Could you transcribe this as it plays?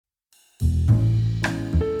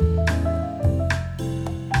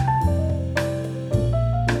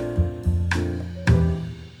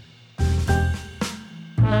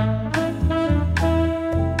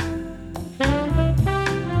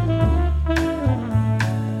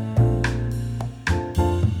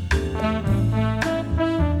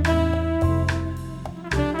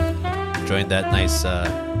that nice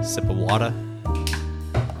sip of water.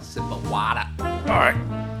 Sip of water. All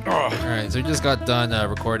right, so we just got done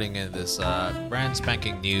recording in this brand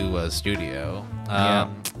spanking new studio.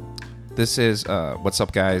 This is, what's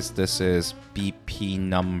up, guys? This is BP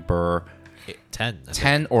number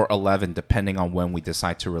 10 or 11, depending on when we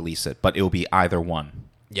decide to release it. But it will be either one.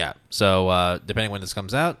 Yeah, so depending when this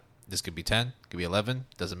comes out, this could be 10, could be 11.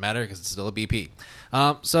 Doesn't matter because it's still a BP.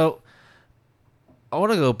 So I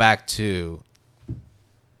want to go back to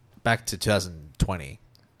 2020.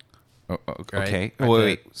 Okay. Right?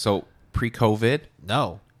 Wait. So pre-COVID?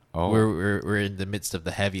 No. Oh. We're in the midst of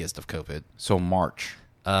the heaviest of COVID. So March.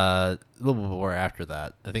 A little bit more after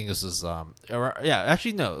that. I think this is a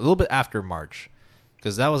little bit after March,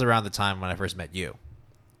 because that was around the time when I first met you.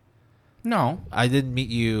 No, I didn't meet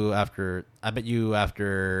you after. I met you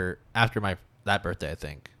after that birthday. I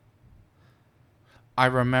think I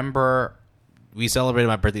remember we celebrated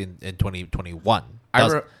my birthday in 2021.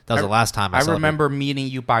 That was the last time I remember meeting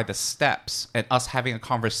you by the steps and us having a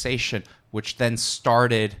conversation, which then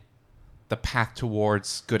started the path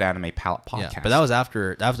towards Good Anime Palette podcast. Yeah, but that was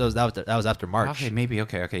after March. Okay, maybe.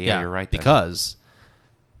 Okay. Yeah, you're right. Then. Because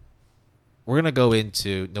we're gonna go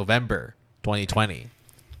into November 2020.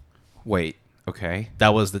 Wait. Okay.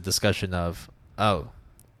 That was the discussion of,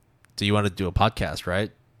 do you want to do a podcast?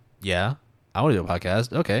 Right? Yeah, I want to do a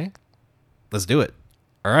podcast. Okay, let's do it.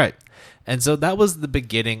 All right. And so that was the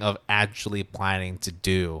beginning of actually planning to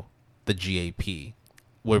do the GAP,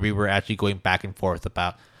 where we were actually going back and forth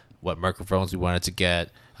about what microphones we wanted to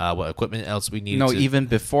get, what equipment else we needed. No, even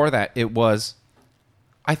before that, it was.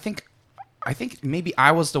 I think maybe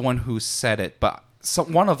I was the one who said it, but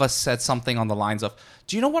one of us said something on the lines of,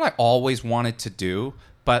 "Do you know what I always wanted to do,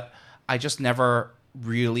 but I just never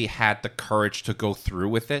really had the courage to go through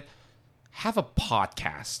with it? Have a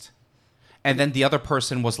podcast." And then the other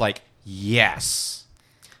person was like, "Yes."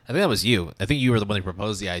 I think that was you. I think you were the one who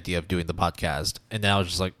proposed the idea of doing the podcast, and then I was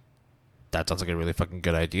just like, that sounds like a really fucking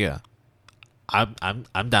good idea.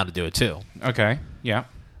 I'm down to do it too. Okay. Yeah.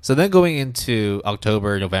 So then going into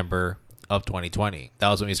October, November of 2020, that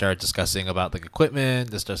was when we started discussing about like equipment,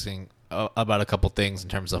 discussing about a couple things in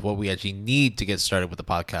terms of what we actually need to get started with the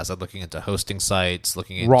podcast. I'm looking into hosting sites,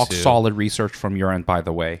 looking into rock solid research from your end, by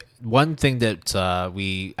the way. One thing that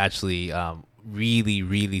we actually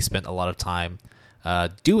really spent a lot of time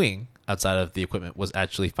doing outside of the equipment was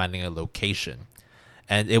actually finding a location.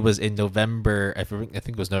 And it was in November, I think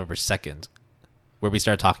it was November 2nd, where we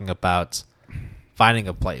started talking about finding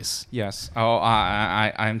a place. Yes. Oh,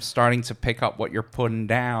 I'm starting to pick up what you're putting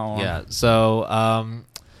down. Yeah. So,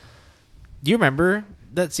 do you remember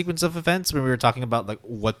that sequence of events when we were talking about like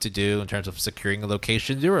what to do in terms of securing a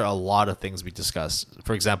location? There were a lot of things we discussed.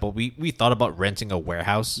 For example, we thought about renting a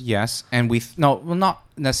warehouse. Yes, and not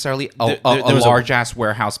necessarily a large-ass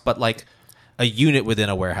warehouse, but like a unit within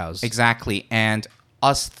a warehouse. Exactly, and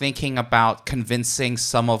us thinking about convincing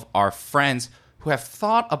some of our friends who have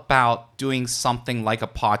thought about doing something like a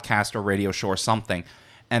podcast or radio show or something,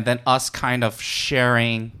 and then us kind of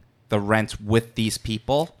sharing the rent with these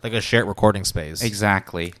people. Like a shared recording space.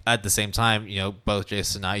 Exactly. At the same time, both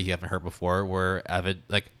Jason and I, you haven't heard before, were avid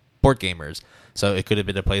like board gamers. So it could have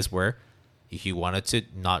been a place where if you wanted to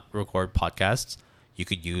not record podcasts, you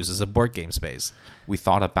could use as a board game space. We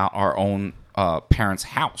thought about our own parents'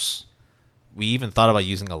 house. We even thought about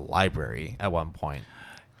using a library at one point.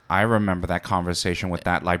 I remember that conversation with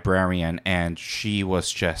that librarian, and she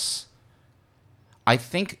was just... I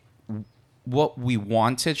think what we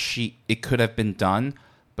wanted, it could have been done,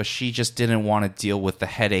 but she just didn't want to deal with the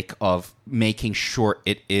headache of making sure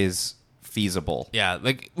it is feasible. Yeah,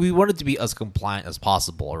 like we wanted to be as compliant as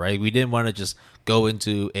possible, right? We didn't want to just go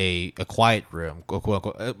into a quiet room, quote,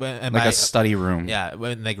 unquote, like a study room. Yeah,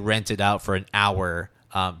 and like rent it out for an hour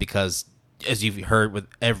because... as you've heard with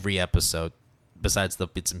every episode, besides the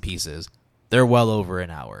bits and pieces, they're well over an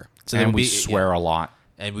hour. So and we swear a lot.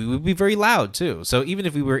 And we would be very loud, too. So even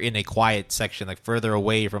if we were in a quiet section, like further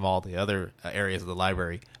away from all the other areas of the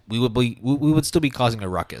library, we would still be causing a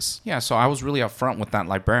ruckus. Yeah, so I was really upfront with that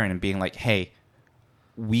librarian and being like, hey,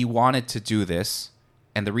 we wanted to do this,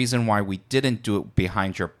 and the reason why we didn't do it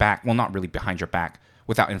behind your back, well, not really behind your back,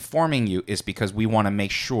 without informing you, is because we want to make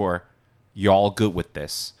sure y'all good with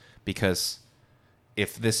this. Because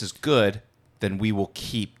if this is good, then we will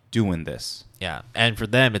keep doing this. Yeah, and for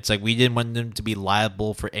them, it's like we didn't want them to be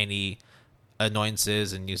liable for any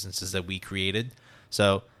annoyances and nuisances that we created.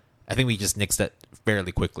 So I think we just nixed that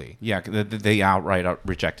fairly quickly. Yeah, they outright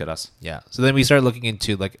rejected us. Yeah. So then we started looking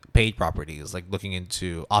into like paid properties, like looking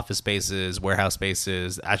into office spaces, warehouse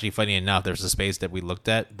spaces. Actually, funny enough, there's a space that we looked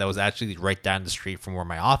at that was actually right down the street from where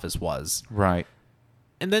my office was. Right.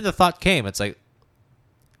 And then the thought came, it's like,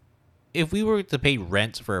 if we were to pay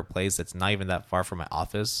rent for a place that's not even that far from my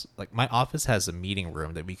office, like my office has a meeting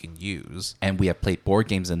room that we can use. And we have played board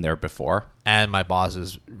games in there before. And my boss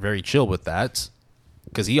is very chill with that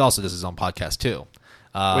because he also does his own podcast too.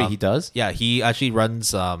 Wait, he does? Yeah, he actually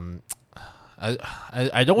runs. I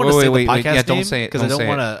don't want to say the podcast yeah, name don't say it because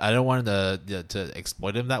I don't want to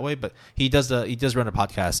exploit him that way. But he does run a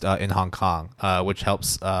podcast in Hong Kong, which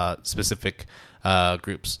helps specific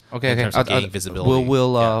groups. Okay, in terms of gaining visibility.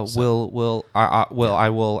 I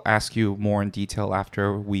will ask you more in detail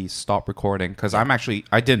after we stop recording because I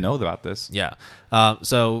didn't know about this. Yeah.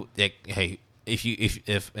 So hey.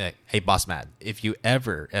 Hey boss Matt, if you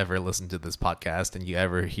ever listen to this podcast and you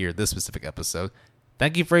ever hear this specific episode,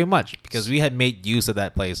 thank you very much because we had made use of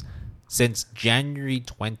that place since January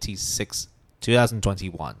 26,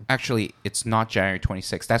 2021. Actually, it's not January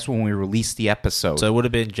 26th. That's when we released the episode. So it would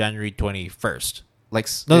have been January 21st. Like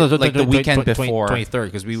the weekend before 23rd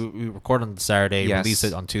because we record on Saturday, yes. Release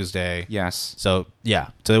it on Tuesday. Yes. So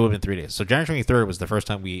yeah, so it would have been 3 days. So January 23rd was the first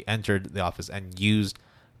time we entered the office and used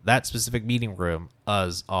that specific meeting room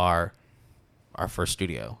as our first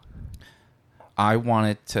studio. I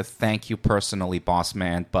wanted to thank you personally, boss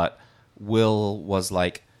man, but Will was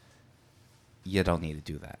like, "You don't need to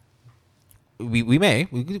do that." We may.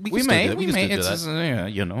 We may. It's just,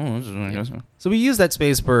 you know. So we used that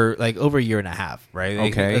space for like over a year and a half, right?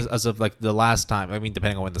 Okay. As of like the last time, I mean,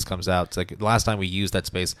 depending on when this comes out, it's like the last time we used that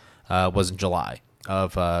space was in July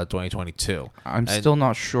of 2022. I'm still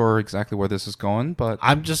not sure exactly where this is going, but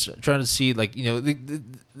I'm just trying to see, like, you know,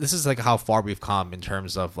 this is like how far we've come in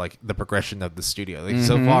terms of like the progression of the studio. Like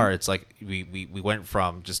so far, it's like we went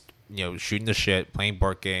from just, you know, shooting the shit, playing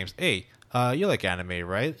board games. Hey, you like anime,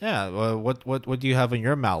 right? Yeah. Well, what do you have on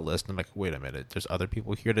your Mal list? And I'm like, wait a minute. There's other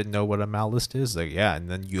people here that know what a Mal list is. Like, yeah. And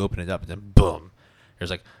then you open it up, and then boom,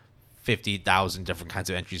 there's like 50,000 different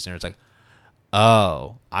kinds of entries, and it's like,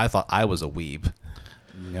 oh, I thought I was a weeb.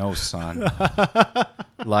 No, son.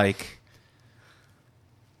 Like,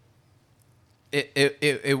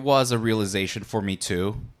 it was a realization for me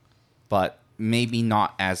too, but maybe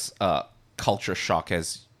not as a culture shock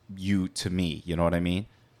as you to me. You know what I mean?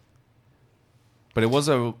 But it was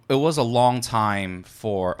a long time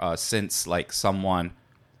for since like someone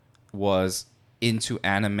was into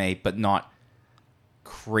anime, but not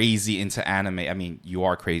crazy into anime. I mean, you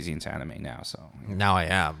are crazy into anime now, so now I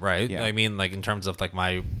am, right? Yeah. I mean, like in terms of like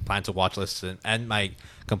my plan to watch list and my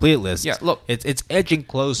complete list. Yeah, look, it's edging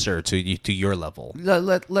closer to your level.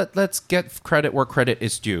 Let's get credit where credit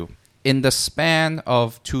is due. In the span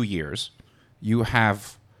of 2 years, you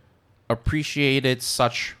have appreciated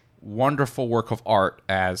such wonderful work of art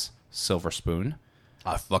as Silver Spoon,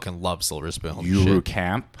 I fucking love Silver Spoon. Yuru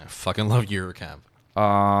Camp. I fucking love Yuru Camp.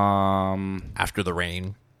 After the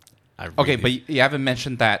Rain. Okay, but you haven't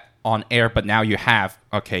mentioned that on air, but now you have.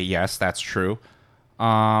 Okay, yes, that's true.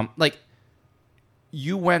 Like,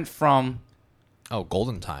 you went from... Oh,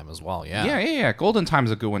 Golden Time as well, yeah. Yeah. Golden Time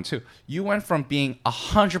is a good one, too. You went from being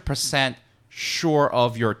 100% sure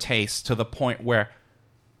of your taste to the point where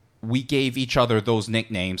we gave each other those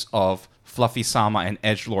nicknames of Fluffy Sama and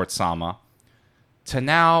Edgelord Sama, to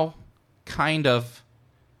now kind of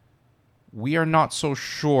we are not so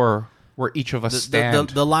sure where each of us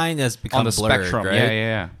stand. The line has become on the blurred, spectrum, right?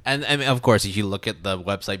 Yeah. And I mean, of course, if you look at the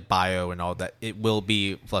website bio and all that, it will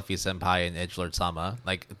be Fluffy Senpai and Edgelord Sama.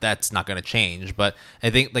 Like, that's not going to change. But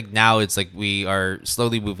I think like now it's like we are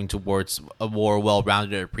slowly moving towards a more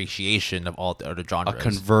well-rounded appreciation of all the other genres. A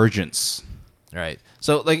convergence. Right.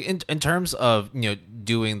 So like in terms of, you know,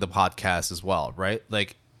 doing the podcast as well, right?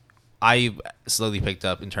 Like I slowly picked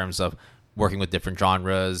up in terms of working with different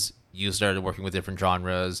genres. You started working with different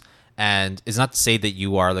genres, and it's not to say that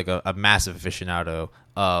you are like a massive aficionado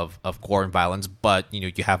of gore and violence, but you know,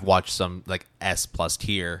 you have watched some like S+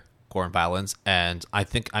 tier gore and violence, and I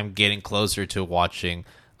think I'm getting closer to watching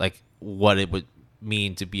like what it would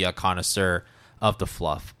mean to be a connoisseur of the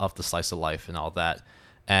fluff, of the slice of life and all that.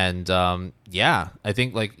 And yeah, I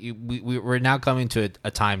think like we're now coming to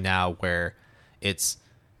a time now where it's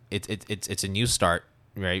a new start,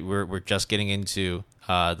 right? We're just getting into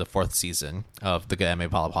the 4th season of the Good Anime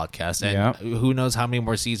Pala podcast, and who knows how many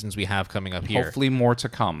more seasons we have coming up here. Hopefully more to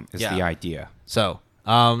come is the idea. So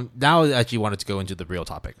Now I actually wanted to go into the real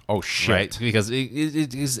topic. Oh shit! Right? Because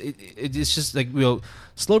it's just like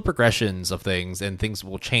slow progressions of things, and things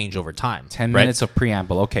will change over time. 10 right? minutes of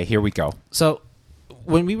preamble. Okay, here we go. So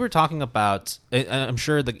when we were talking about, and I'm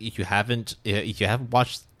sure that if you haven't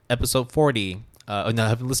watched episode 40, no,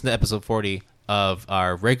 haven't listened to episode 40 of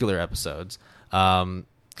our regular episodes, go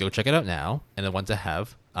check it out now. And the ones I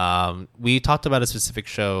have, we talked about a specific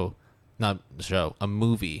show, not a show, a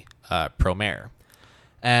movie, Promare.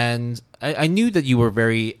 And I knew that you were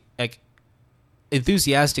very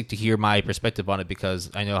enthusiastic to hear my perspective on it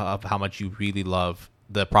because I know how much you really love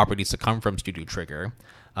the properties to come from Studio Trigger,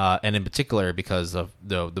 and in particular because of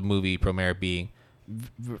the movie Promare being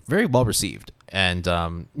very well received. And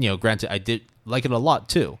granted, I did like it a lot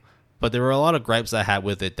too, but there were a lot of gripes I had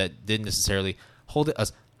with it that didn't necessarily hold it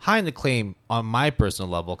as high in acclaim on my personal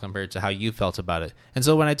level compared to how you felt about it. And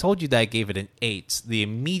so when I told you that I gave it an 8, the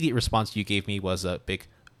immediate response you gave me was a big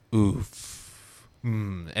oof.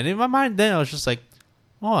 And in my mind then I was just like,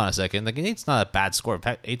 hold on a second, like an 8's not a bad score. In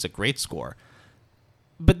fact, 8's a great score.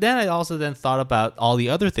 But then I also then thought about all the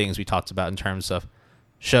other things we talked about in terms of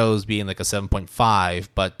shows being like a 7.5,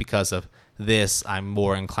 but because of this, I'm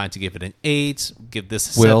more inclined to give it an 8, give this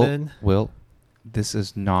a 7. Will, this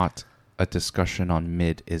is not a discussion on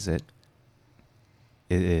mid, is it?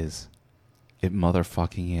 It is. It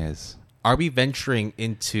motherfucking is. Are we venturing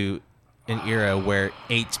into an era where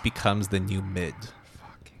 8 becomes the new mid?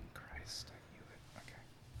 Fucking Christ, I knew it. Okay.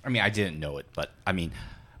 I mean, I didn't know it, but I mean,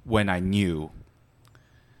 when I knew.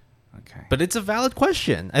 Okay. But it's a valid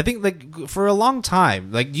question. I think like for a long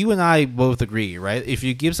time, like you and I both agree, right? If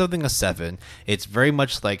you give something a 7, it's very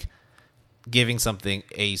much like giving something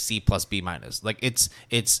a C plus B minus. Like it's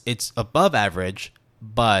above average,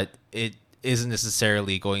 but it isn't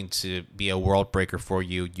necessarily going to be a world breaker for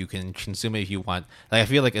you. You can consume it if you want. Like I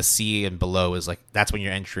feel like a C and below is like that's when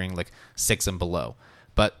you're entering like 6 and below.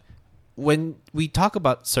 But when we talk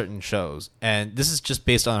about certain shows, and this is just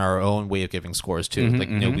based on our own way of giving scores too,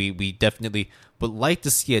 we definitely would like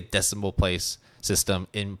to see a decimal place system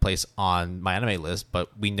in place on my anime list, but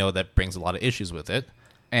we know that brings a lot of issues with it.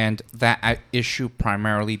 And that issue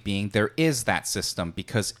primarily being there is that system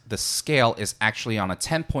because the scale is actually on a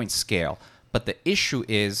 10-point scale. But the issue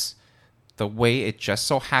is the way it just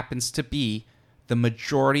so happens to be, the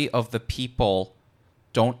majority of the people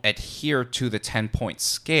don't adhere to the 10-point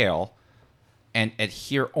scale and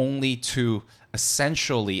adhere only to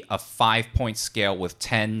essentially a 5-point scale with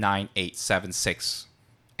 10, 9, 8, 7, 6,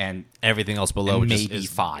 and everything else below and just maybe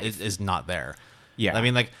 5 is not there. Yeah. I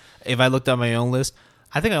mean, like, if I looked at my own list,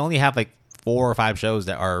 I think I only have like 4 or 5 shows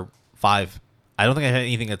that are 5. I don't think I have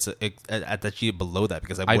anything that's at that sheet below that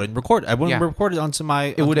because I wouldn't record. I wouldn't record it onto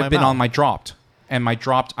my. It would have been mouth. on my dropped, and my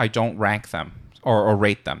dropped I don't rank them or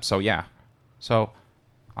rate them. So yeah, so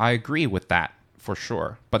I agree with that for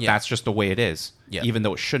sure. But that's just the way it is, even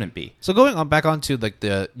though it shouldn't be. So going on back onto like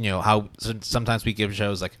the how sometimes we give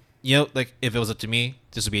shows like like if it was up to me,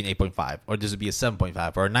 this would be an 8.5 or this would be a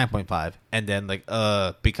 7.5 or a 9.5, and then like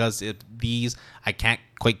because these I can't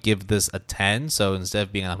quite give this a 10, so instead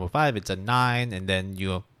of being a 9.5 it's a 9, and then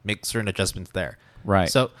you make certain adjustments there. Right.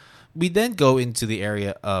 So we then go into the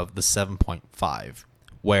area of the 7.5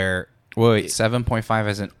 where wait 7.5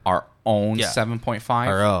 isn't our own 7.5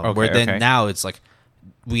 our own, okay, where then now it's like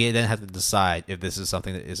we then have to decide if this is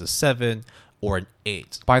something that is a 7 or an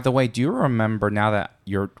 8. By the way, do you remember, now that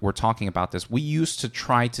we're talking about this, we used to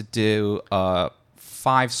try to do a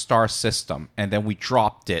 5-star system, and then we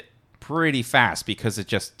dropped it pretty fast because it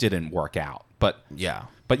just didn't work out. But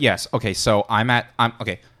yes, okay. So I'm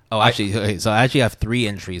okay. Oh, actually, okay, so I actually have 3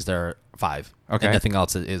 entries that are 5. Okay, and nothing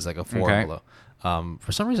else is like a 4 or below.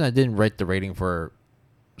 For some reason, I didn't write the rating for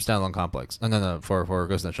Standalone Complex. No, for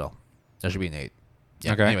Ghost in the Shell. That should be an 8.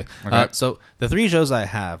 Yeah. Okay. Anyway, so the 3 shows I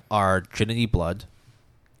have are Trinity Blood.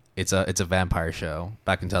 It's a vampire show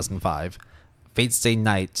back in 2005. Fate Stay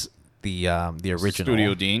Night, the original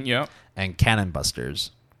Studio Dean, yeah, and Cannon Busters,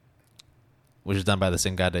 which is done by the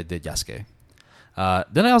same guy that did Yasuke.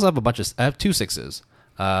 Then I also have I have 2 6s.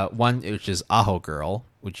 One which is Aho Girl,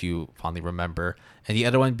 which you fondly remember, and the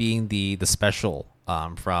other one being the special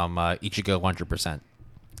from Ichigo 100%.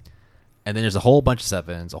 And then there's a whole bunch of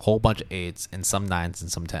 7s, a whole bunch of 8s, and some 9s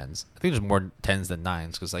and some 10s. I think there's more 10s than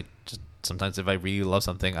 9s because like just sometimes if I really love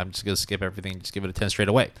something, I'm just gonna skip everything and just give it a 10 straight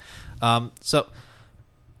away. So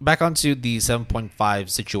back onto the 7.5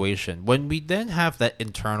 situation. When we then have that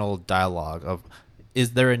internal dialogue of,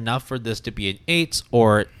 is there enough for this to be an 8,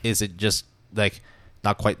 or is it just like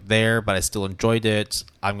not quite there, but I still enjoyed it?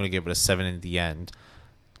 I'm gonna give it a 7 in the end.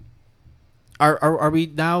 Are we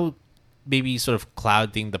now maybe sort of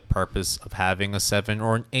clouding the purpose of having a 7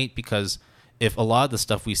 or an 8, because if a lot of the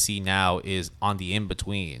stuff we see now is on the in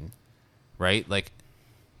between, right? Like,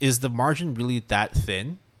 is the margin really that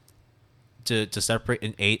thin to separate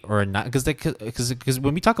an 8 or a 9? Because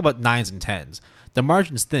when we talk about 9s and 10s, the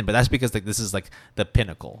margin's thin, but that's because like this is like the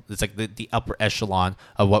pinnacle. It's like the upper echelon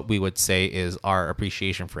of what we would say is our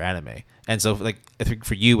appreciation for anime. And so like I think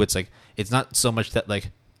for you, it's like it's not so much that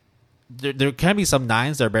like there can be some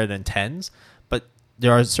 9s that are better than 10s, but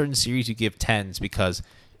there are certain series you give 10s because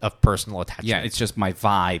of personal attachment. Yeah, it's just my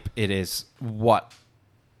vibe. It is what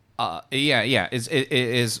it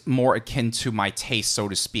is more akin to my taste, so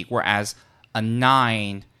to speak. Whereas a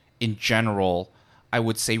 9 in general, I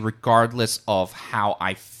would say, regardless of how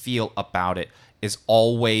I feel about it, is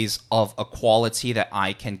always of a quality that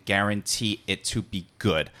I can guarantee it to be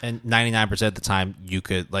good. And 99% of the time, you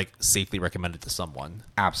could like safely recommend it to someone.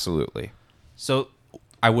 Absolutely. So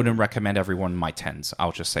I wouldn't recommend everyone my 10s.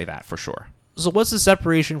 I'll just say that for sure. So what's the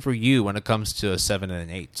separation for you when it comes to a 7 and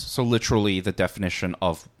an 8? So literally the definition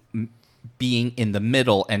of being in the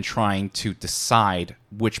middle and trying to decide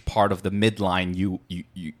which part of the midline you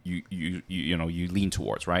lean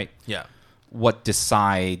towards, right? Yeah. What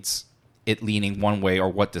decides it leaning one way or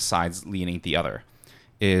what decides leaning the other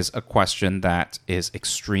is a question that is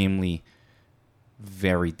extremely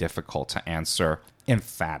very difficult to answer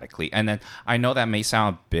emphatically. And then I know that may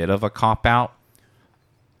sound a bit of a cop-out,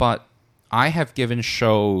 but I have given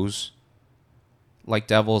shows like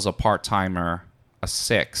Devil's a Part-Timer a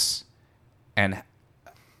 6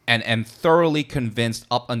 and thoroughly convinced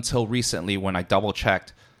up until recently when I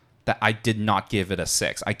double-checked that I did not give it a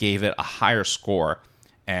 6. I gave it a higher score,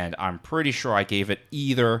 and I'm pretty sure I gave it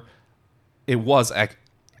either...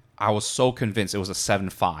 I was so convinced it was a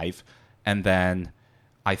 7.5, and then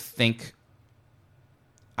I think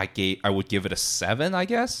I would give it a 7, I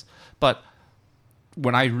guess. But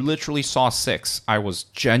when I literally saw 6, I was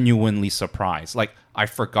genuinely surprised. Like, I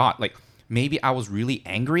forgot. Like, maybe I was really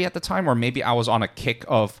angry at the time, or maybe I was on a kick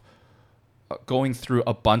of going through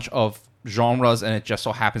a bunch of genres, and it just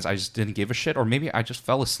so happens I just didn't give a shit, or maybe I just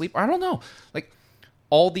fell asleep. I don't know. Like,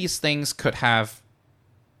 all these things could have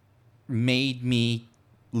made me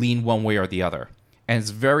lean one way or the other. And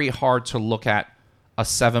it's very hard to look at a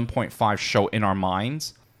 7.5 show in our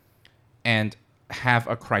minds and have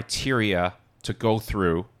a criteria to go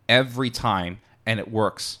through every time, and it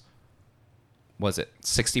works. Was it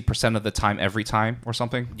 60% of the time every time or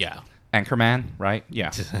something? Yeah. Anchorman, right?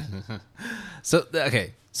 Yeah.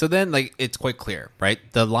 So then like it's quite clear, right?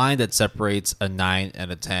 The line that separates a 9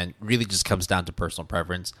 and a 10 really just comes down to personal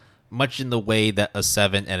preference, much in the way that a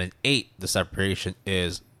 7 and an 8, the separation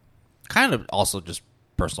is kind of also just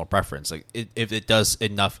personal preference. Like if it does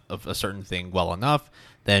enough of a certain thing well enough,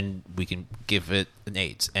 then we can give it an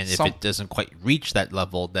 8. And if it doesn't quite reach that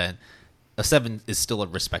level, then a 7 is still a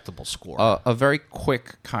respectable score. A very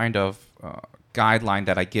quick kind of guideline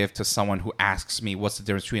that I give to someone who asks me what's the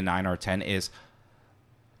difference between a 9 or a 10 is,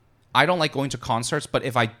 I don't like going to concerts, but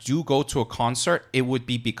if I do go to a concert, it would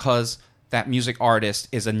be because that music artist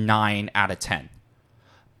is a 9 out of 10.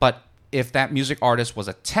 But if that music artist was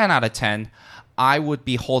a 10 out of 10, I would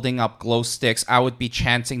be holding up glow sticks. I would be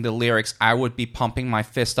chanting the lyrics. I would be pumping my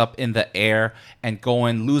fist up in the air and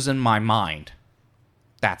losing my mind.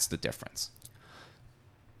 That's the difference.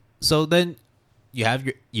 So then you have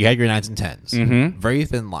your 9s and 10s. Mm-hmm. Very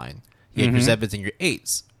thin line. You have your 7s and your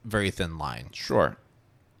 8s. Very thin line. Sure.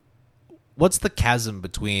 What's the chasm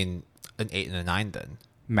between an 8 and a 9 then?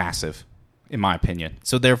 Massive, in my opinion.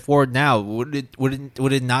 So therefore now, would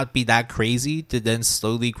it not be that crazy to then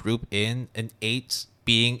slowly group in an 8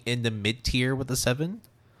 being in the mid-tier with a 7?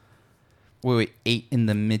 Wait, 8 in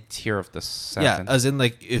the mid-tier of the 7? Yeah, as in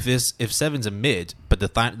like if 7's a mid, but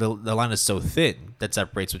the line is so thin that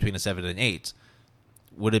separates between a 7 and an 8,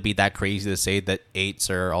 would it be that crazy to say that 8s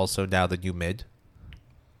are also now the new mid?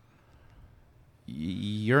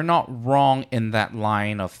 You're not wrong in that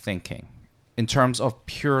line of thinking. In terms of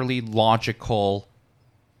purely logical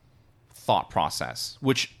thought process,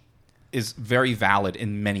 which is very valid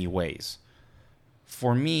in many ways.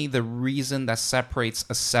 For me, the reason that separates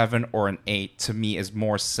a 7 or an 8 to me is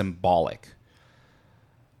more symbolic.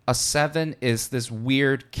 A 7 is this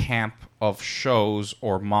weird camp of shows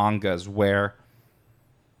or mangas where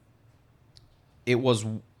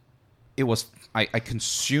I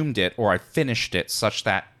consumed it or I finished it such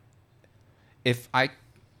that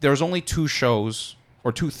there's only 2 shows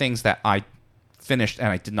or 2 things that I finished and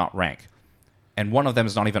I did not rank. And one of them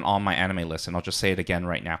is not even on my anime list, and I'll just say it again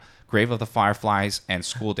right now. Grave of the Fireflies and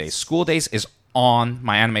School Days. School Days is on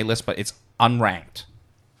my anime list, but it's unranked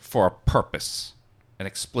for a purpose. an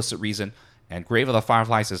explicit reason. And Grave of the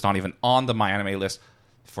Fireflies is not even on the My Anime list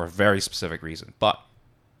for a very specific reason. But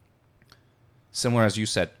similar as you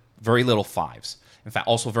said, very little 5s. In fact,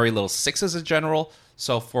 also very little 6s in general.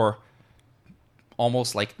 So for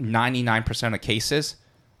almost like 99% of cases,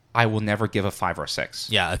 I will never give a 5 or a 6.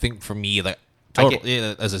 Yeah, I think for me, like total,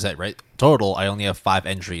 as I said, right? Total, I only have 5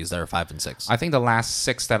 entries that are 5 and 6, I think the last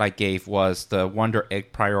 6 that I gave was the Wonder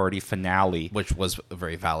Egg Priority Finale. which was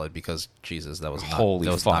very valid because Jesus, that was not, Holy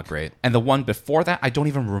that was fuck. not great. And the one before that, I don't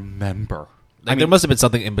even remember. Like, there must have been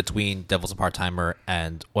something in between Devil's a Part-Timer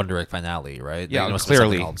and Wonder Egg Finale, right? Yeah, There must have been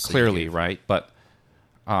something else. clearly, right? But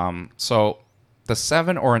so the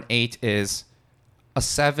 7 or an 8 is a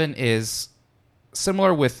 7 is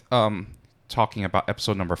similar with talking about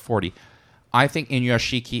episode number 40. I think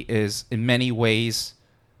Inuyashiki is in many ways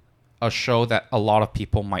a show that a lot of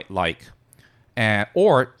people might like. And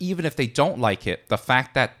or even if they don't like it, the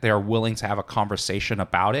fact that they're willing to have a conversation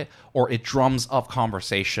about it, or it drums up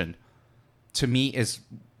conversation, to me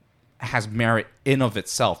has merit in of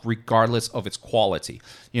itself, regardless of its quality.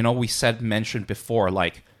 You know, we mentioned before,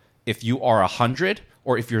 like if you are 100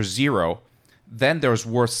 or if you're 0, then there's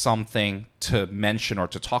worth something to mention or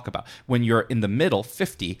to talk about. When you're in the middle,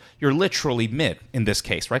 50, you're literally mid in this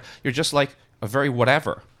case, right? You're just like a very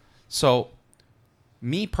whatever. So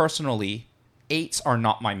me personally, 8s are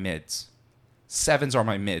not my mids. 7s are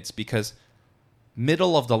my mids because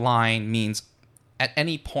middle of the line means at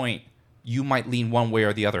any point you might lean one way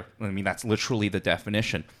or the other. I mean, that's literally the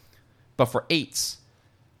definition. But for 8s,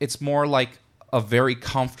 it's more like a very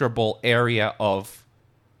comfortable area of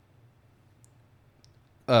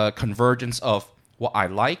convergence of what I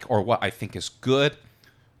like or what I think is good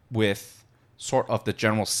with sort of the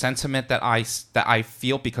general sentiment that I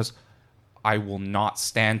feel, because I will not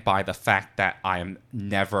stand by the fact that I am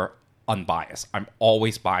never unbiased. I'm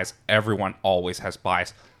always biased. Everyone always has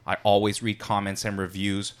bias. I always read comments and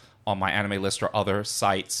reviews on my anime list or other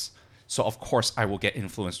sites. So of course I will get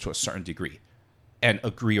influenced to a certain degree and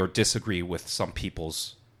agree or disagree with some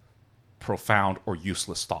people's profound or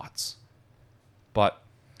useless thoughts. But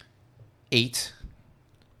 8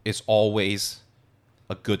 is always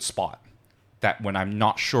a good spot. That when I'm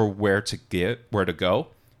not sure where to go,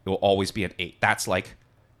 it will always be an 8. That's like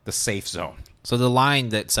the safe zone. So the line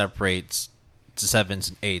that separates 7s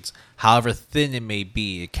and 8s, however thin it may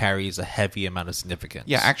be, it carries a heavy amount of significance.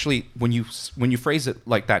 Yeah, actually, when you phrase it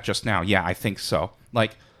like that just now, yeah, I think so.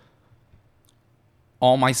 Like,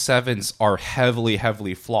 all my 7s are heavily,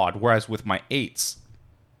 heavily flawed, whereas with my 8s,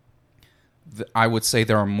 I would say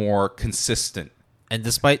they're more consistent. And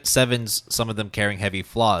despite 7s, some of them carrying heavy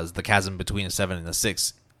flaws, the chasm between a 7 and a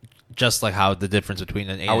 6, just like how the difference between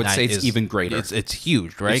an 8 and a 9 I would say it's even greater. It's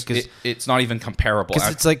huge, right? It's not even comparable.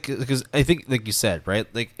 Because I think, like you said, right?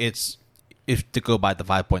 Like it's, if to go by the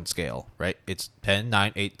 5-point scale, right? It's 10,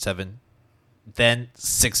 9, 8, 7, then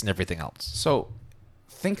 6 and everything else. So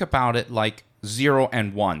think about it like 0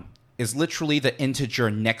 and 1 is literally the integer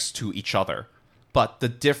next to each other. But the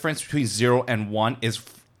difference between 0 and 1 is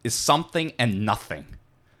something and nothing.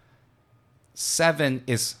 7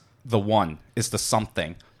 is the 1, is the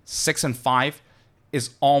something. 6 and 5 is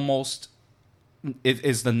almost, it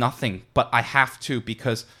is the nothing. But I have to,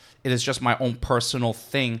 because it is just my own personal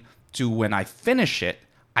thing to, when I finish it,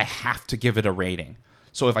 I have to give it a rating.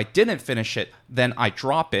 So if I didn't finish it, then I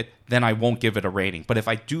drop it, then I won't give it a rating. But if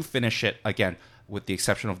I do finish it, again, with the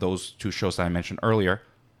exception of those 2 shows that I mentioned earlier,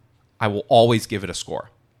 I will always give it a score.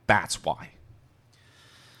 That's why.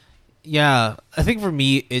 Yeah, I think for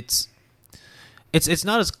me, it's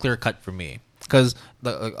not as clear cut for me, because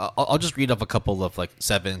I'll just read off a couple of like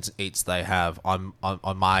 7s, 8s that I have on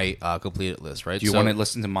my completed list. Right? Do you want to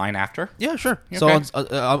listen to mine after? Yeah, sure. Okay. So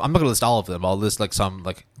I'm not gonna list all of them. I'll list like some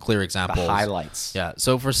like clear examples, The highlights. Yeah.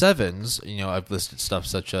 So for 7s, I've listed stuff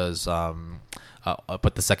such as I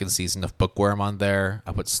put the second season of Bookworm on there.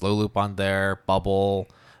 I put Slow Loop on there. Bubble.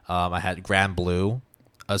 I had Grand Blue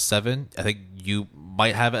as 7. I think you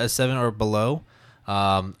might have it as 7 or below.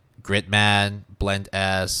 Gridman, Blend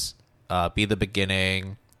S, Be the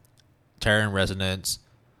Beginning, Terran Resonance,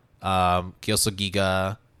 Kyoso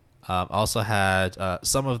Giga. Also had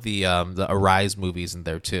some of the Arise movies in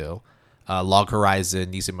there too. Log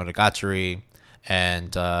Horizon, Nisei Monogatari,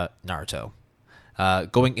 and Naruto.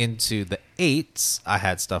 Going into the 8s, I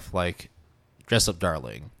had stuff like Dress Up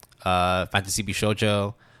Darling, Fantasy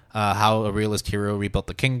Shoujo, How a Realist Hero Rebuilt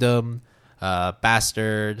the Kingdom,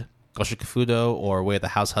 Bastard, Goshoku Fudo, or Way of the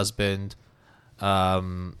House Husband.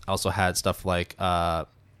 Also had stuff like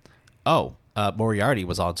Moriarty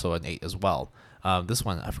was also an 8 as well. This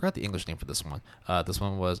one, I forgot the English name for this one. This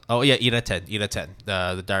one was Ida 10,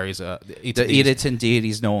 the Diaries. The Ida 10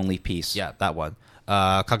 Deities Know Only Peace. Yeah, that one.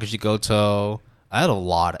 Kakashi Goto. I had a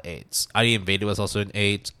lot of 8s. ID Invaded was also an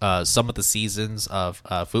 8. Some of the seasons of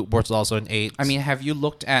Food Wars was also an 8. I mean, have you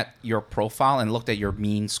looked at your profile and looked at your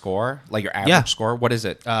mean score, like your average score? What is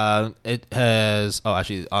it? It has. Oh,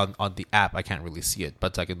 actually, on the app, I can't really see it,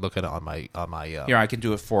 but I can look at it on my. Here, I can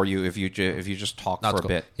do it for you if you just talk for a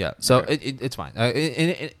bit. Yeah, so it's fine.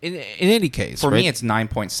 In any case, for me, it's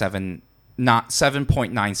 9.7, not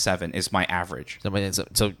 7.97 is my average.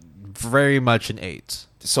 So very much an 8.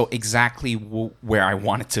 So exactly where I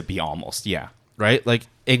want it to be, almost. Yeah. Right. Like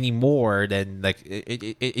any more than like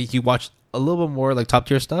if you watch a little bit more like top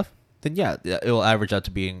tier stuff, then yeah, it will average out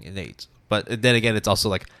to being an 8. But then again, it's also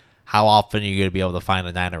like how often are you going to be able to find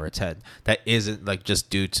a 9 or a 10 that isn't like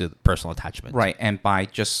just due to personal attachment, right? And by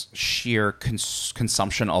just sheer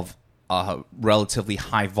consumption of relatively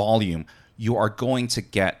high volume, you are going to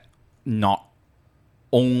get not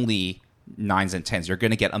only 9s and 10s. You're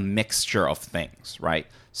going to get a mixture of things, right?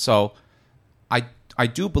 So I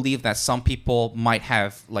do believe that some people might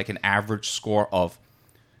have like an average score of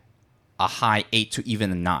a high 8 to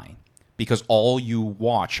even a 9 because all you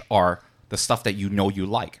watch are the stuff that you know you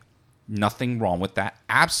like. Nothing wrong with that.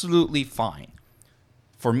 Absolutely fine.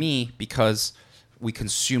 For me, because we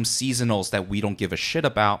consume seasonals that we don't give a shit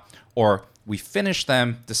about, or we finish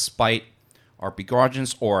them despite our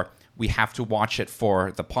begrudgings, or we have to watch it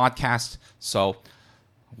for the podcast. So,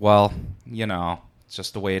 well, it's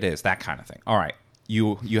just the way it is. That kind of thing. All right,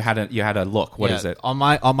 you had a look. What is it on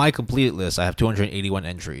my complete list? I have 281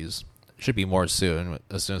 entries. Should be more soon.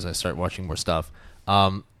 As soon as I start watching more stuff.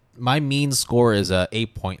 My mean score is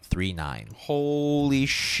 8.39. Holy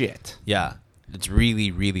shit! Yeah, it's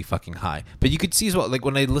really, really fucking high. But you could see as well, like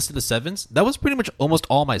when I listed the 7s, that was pretty much almost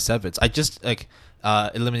all my 7s. I just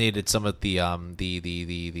eliminated some of the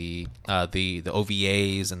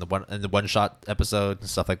OVAs and the one shot episode and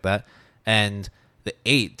stuff like that. And the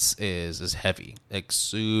 8s is heavy, like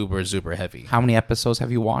super heavy. How many episodes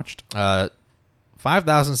have you watched?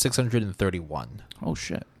 5,631. Oh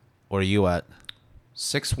shit! What are you at?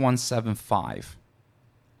 6175.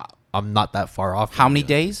 I'm not that far off. How many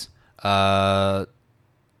days? 93.5.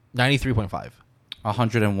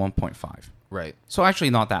 101.5. Right. So actually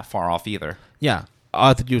not that far off either. Yeah. All I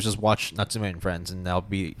have to do is just watch Natsume and Friends, and I'll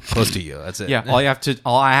be close to you. That's it. Yeah.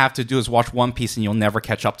 All I have to do is watch One Piece, and you'll never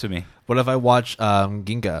catch up to me. What if I watch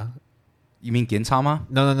Ginga? You mean Gintama?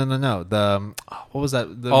 No. The what was that?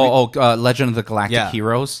 Legend of the Galactic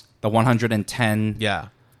Heroes. The 110. Yeah.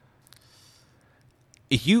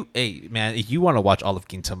 If you want to watch all of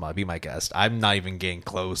Gintama, be my guest. I'm not even getting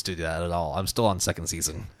close to that at all. I'm still on second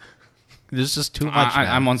season. There's just too much.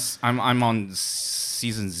 I'm on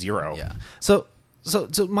season 0. Yeah. So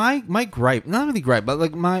my gripe, not really gripe, but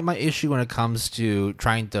like my issue when it comes to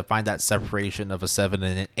trying to find that separation of a 7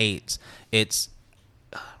 and an 8, it's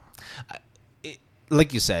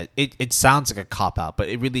like you said, it sounds like a cop out, but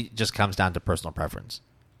it really just comes down to personal preference,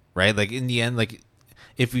 right? Like in the end, like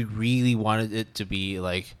if we really wanted it to be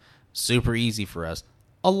like super easy for us,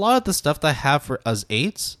 a lot of the stuff that I have for us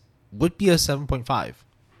 8s would be a 7.5.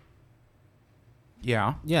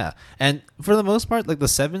 Yeah. Yeah. And for the most part, like the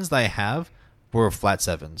 7s that I have were flat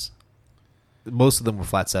 7s. Most of them were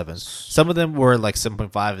flat 7s. Some of them were like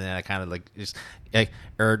 7.5, and then I kind of like just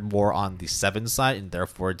erred more on the 7 side, and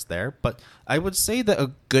therefore it's there. But I would say that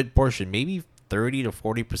a good portion, maybe 30 to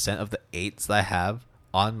 40% of the 8s that I have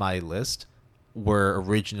on my list were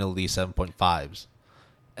originally 7.5s.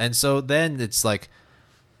 And so then it's like,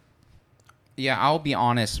 yeah, I'll be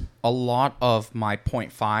honest, a lot of my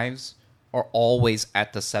 0.5s are always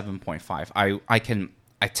at the 7.5. I can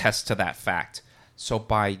attest to that fact. So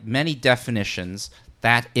by many definitions,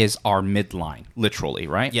 that is our midline, literally,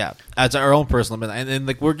 right? yeah, as our own personal midline, and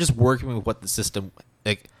like we're just working with what the system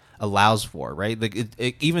like allows for, right? Like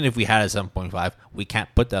even if we had a 7.5, we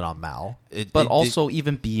can't put that on Mal. But also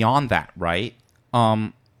even beyond that, right?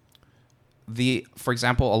 For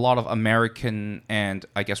example, a lot of American and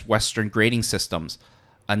I guess Western grading systems,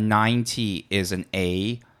 a 90 is an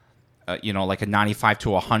A. Like a 95 to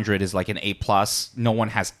 100 is like an A+. No one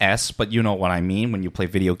has S, but you know what I mean when you play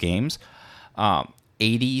video games.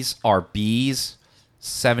 80s are Bs,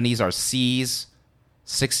 70s are Cs,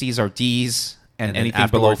 60s are Ds, and anything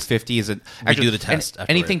below 50 is an... Actually, do the test.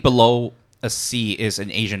 Anything below a C is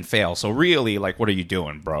an Asian fail. So really, like, what are you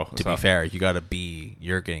doing, bro? To be fair, you got a B,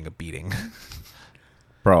 you're getting a beating.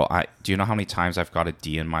 Bro, do you know how many times I've got a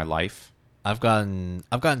D in my life? I've gotten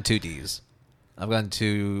 2 Ds. I've gotten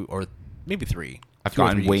 2 or maybe 3. I've Two or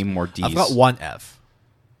gotten three way Ds. more Ds. I've got one F.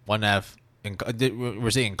 One F. We're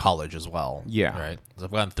saying in college as well. Yeah. Right. So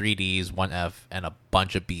I've gotten 3 Ds, one F, and a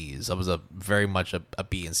bunch of Bs. I was very much a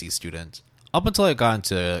B and C student up until I got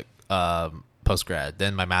into post grad.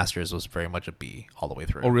 Then my master's was very much a B all the way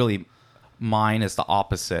through. Oh, really? Mine is the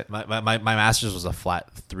opposite. My master's was a flat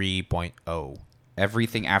 3.0.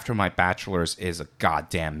 Everything after my bachelor's is a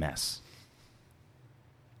goddamn mess.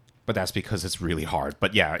 But that's because it's really hard.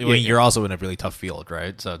 But yeah, I mean, you're also in a really tough field,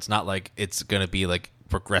 right? So it's not like it's gonna be like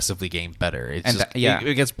progressively getting better. It's And just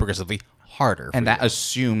it gets progressively harder. and for that you.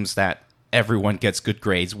 assumes that everyone gets good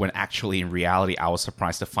grades when actually in reality I was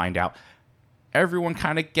surprised to find out everyone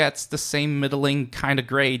kind of gets the same middling kind of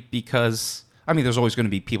grade because I mean there's always going to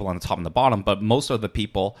be people on the top and the bottom, but most of the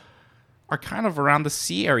people are kind of around the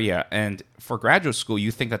C area. And for graduate school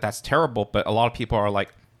you think that that's terrible, but a lot of people are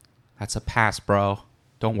like, that's a pass, bro,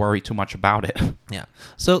 don't worry too much about it. Yeah.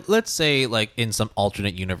 So let's say like in some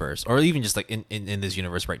alternate universe, or even just like in this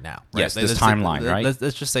universe right now. Right? Yes, Like, this let's say- timeline, right?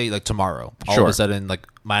 Let's just say like tomorrow, all Sure. of a sudden like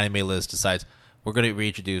my anime list decides we're going to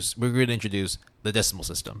introduce the decimal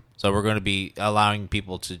system. So we're going to be allowing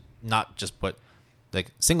people to not just put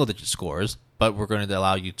like single digit scores, but we're going to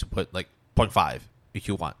allow you to put like 0.5 if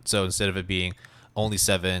you want. So instead of it being only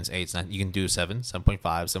 7s, 8s, 9s, you can do 7, 7.5,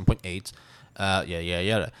 7.8.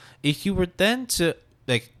 Yeah. If you were then to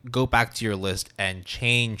like go back to your list and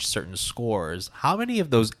change certain scores, how many of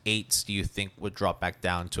those 8s do you think would drop back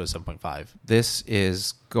down to a 7.5? This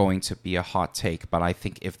is going to be a hot take, but I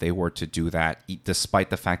think if they were to do that, despite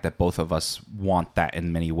the fact that both of us want that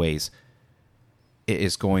in many ways, it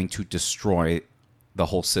is going to destroy the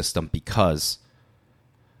whole system because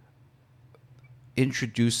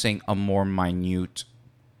introducing a more minute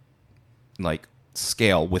like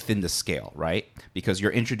scale within the scale, right? Because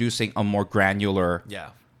you're introducing a more granular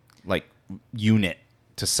like unit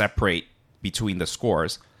to separate between the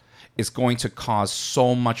scores is going to cause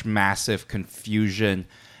so much massive confusion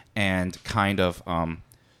and kind of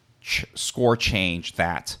score change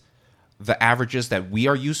that the averages that we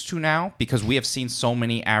are used to now, because we have seen so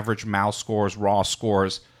many average MAL scores, raw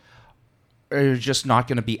scores, are just not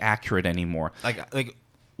going to be accurate anymore. Like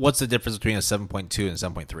what's the difference between a 7.2 and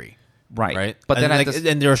 7.3? Right. But then at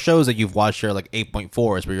and there are shows that you've watched that are like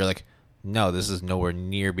 8.4s where you're like, no, this is nowhere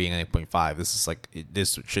near being an 8.5. This is like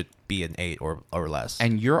this should be an 8 or less.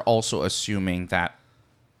 And you're also assuming that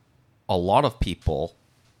a lot of people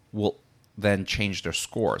will then change their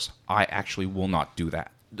scores. I actually will not do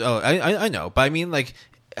that. Oh, I know, but I mean like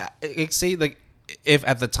say like if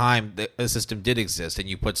at the time the system did exist and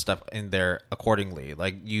you put stuff in there accordingly,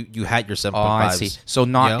 like you had your 7.5s. Oh, I see. So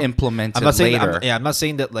not implemented I'm not saying later. I'm not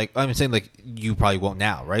saying that like I'm saying like you probably won't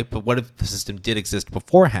now, right? But what if the system did exist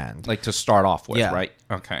beforehand? Like to start off with, Yeah. right?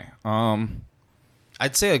 Okay.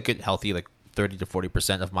 I'd say a good healthy like 30 to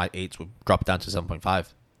 40% of my 8s would drop down to 7.5.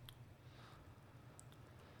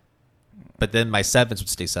 But then my 7s would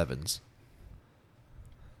stay 7s.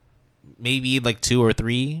 Maybe like 2 or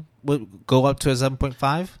 3 would go up to a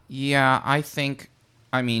 7.5. Yeah,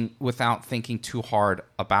 I mean, without thinking too hard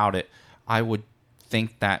about it, I would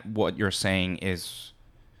think that what you're saying is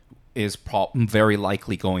very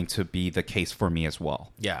likely going to be the case for me as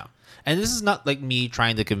well. Yeah. And this is not like me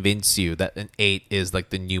trying to convince you that an 8 is like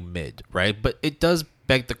the new mid, right? But it does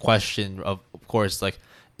beg the question of course, like,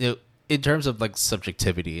 you know, in terms of like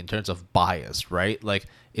subjectivity, in terms of bias, right? Like,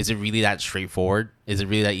 is it really that straightforward? Is it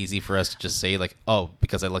really that easy for us to just say like, oh,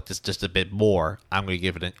 because I like this just a bit more, I'm going to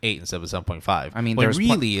give it an 8 instead of a 7.5? I mean, when there's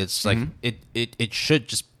really it's like it should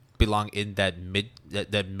just belong in that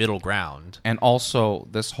middle ground. And also,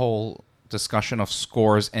 this whole discussion of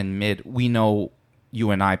scores and mid, we know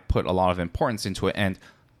you and I put a lot of importance into it, and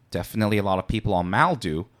definitely a lot of people on MAL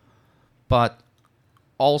do. But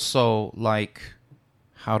also, like,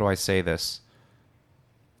 how do I say this?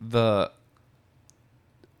 The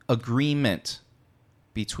agreement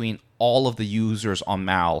between all of the users on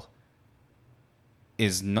MAL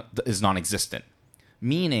is non-existent.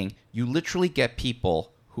 Meaning, you literally get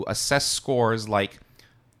people who assess scores like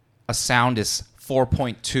a sound is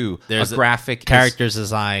 4.2, There's a graphic characters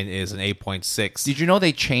design is an 8.6. Did you know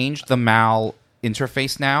they changed the MAL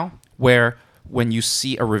interface now, where when you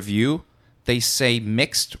see a review, they say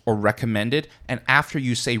mixed or recommended, and after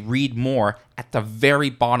you say read more, at the very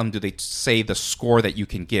bottom do they say the score that you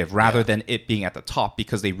can give, rather than it being at the top,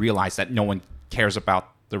 because they realize that no one cares about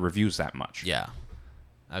the reviews that much. Yeah,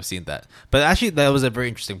 I've seen that. But actually, that was a very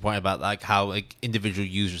interesting point about like how like individual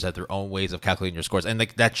users have their own ways of calculating your scores, and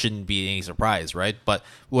like that shouldn't be any surprise, right? But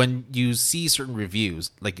when you see certain reviews,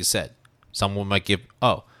 like you said, someone might give,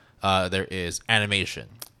 there is animation,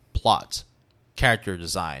 plot, character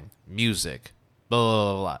design, music, blah,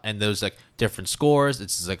 blah, blah, blah. And there's like different scores.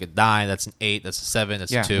 It's like a 9, that's an 8, that's a 7,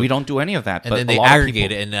 that's a 2. We don't do any of that. And but then they a lot of aggregate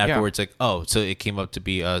people, it, and afterwards, like, oh, so it came up to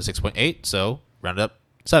be 6.8, so round it up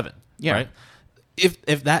 7. Yeah. Right?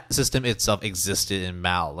 If that system itself existed in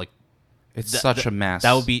Mal, like, it's such a mess.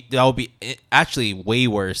 That would be actually way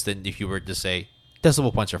worse than if you were to say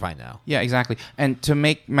decimal points are fine now. Yeah, exactly. And to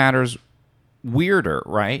make matters weirder,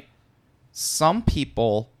 right? Some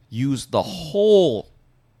people use the whole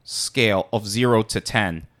scale of 0 to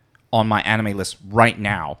 10 on my anime list right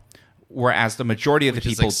now, whereas the majority of the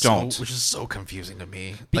people don't. Which is so confusing to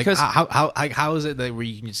me. Because how is it that where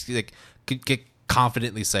you can just like could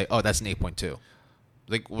confidently say, oh, that's an 8.2?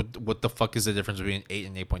 Like, what the fuck is the difference between 8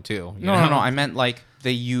 and 8.2? No. I meant like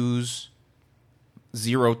they use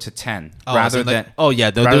 0 to 10 Oh, rather so than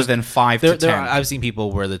rather than 5 to 10. I've seen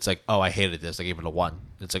people where it's like, oh, I hated this, I gave it a 1.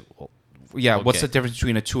 It's like, well, yeah, okay. What's the difference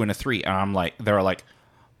between a 2 and a 3? And I'm like, they're like,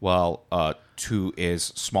 well, 2 is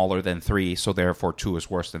smaller than 3, so therefore 2 is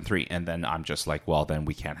worse than 3. And then I'm just like, well, then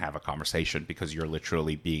we can't have a conversation because you're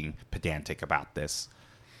literally being pedantic about this.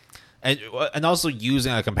 And also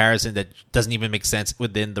using a comparison that doesn't even make sense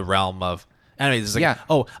within the realm of anime. It's like, Yeah.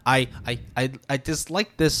 oh, I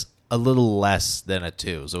dislike this a little less than a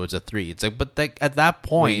 2, so it's a 3. It's like, but like, at that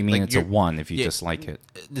point, What do you mean like, it's a 1 if you yeah, dislike it?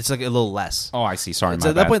 It's like a little less. Oh, I see. Sorry, So my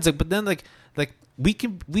at that bad. point, it's like, but then like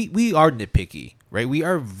we are nitpicky, right? We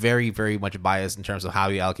are very, very much biased in terms of how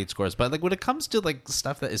we allocate scores. But like when it comes to like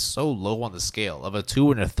stuff that is so low on the scale of a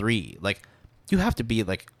 2 and a 3, like you have to be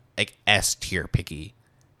like S tier picky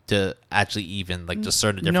to actually even like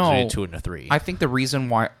discern the difference between a 2 and a 3. I think the reason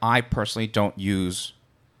why I personally don't use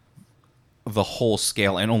the whole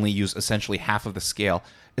scale and only use essentially half of the scale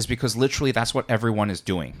is because literally that's what everyone is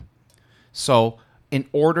doing. So in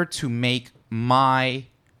order to make my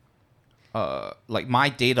my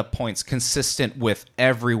data points consistent with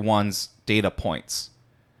everyone's data points,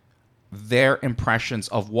 their impressions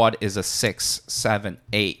of what is a 6, 7,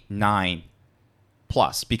 8, 9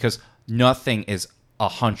 plus, because nothing is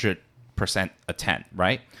 100% a 10,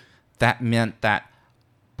 right? That meant that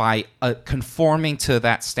by conforming to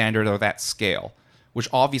that standard or that scale, which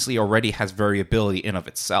obviously already has variability in of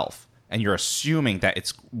itself, and you're assuming that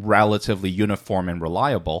it's relatively uniform and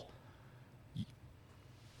reliable,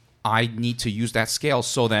 I need to use that scale.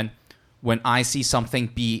 So then when I see something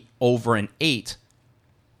be over an 8,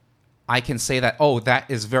 I can say that, oh, that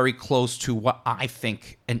is very close to what I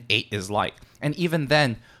think an 8 is like. And even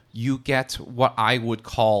then, you get what I would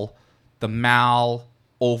call the Mal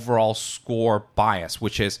overall score bias,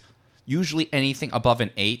 which is usually anything above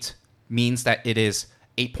an 8 means that it is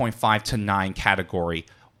 8.5 to 9 category,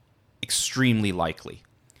 extremely likely.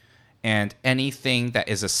 And anything that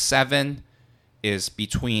is a 7 is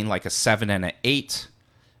between like a 7 and an 8.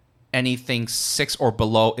 Anything 6 or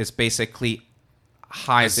below is basically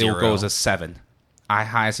high as it will go is a 7.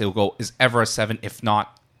 High as it will go is ever a 7, if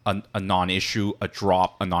not a non-issue, a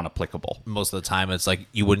drop, a non-applicable. Most of the time, it's like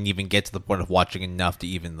you wouldn't even get to the point of watching enough to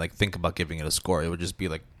even like think about giving it a score. It would just be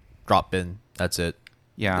like drop in, that's it.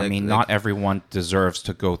 Yeah, like, I mean, not everyone deserves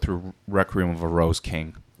to go through Requiem of a Rose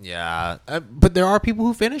King. Yeah, but there are people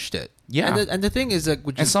who finished it. Yeah, and the thing is like,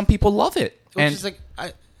 and some people love it. And it's like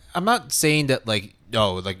I'm not saying that like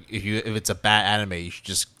no, like if it's a bad anime, you should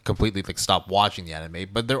just completely like stop watching the anime.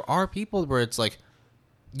 But there are people where it's like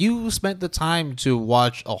you spent the time to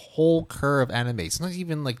watch a whole curve of anime, sometimes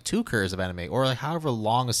even like 2 curves of anime, or like however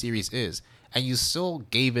long a series is, and you still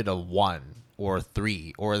gave it a 1 or a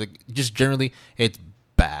 3, or like just generally it's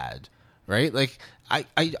bad, right? Like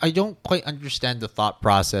I don't quite understand the thought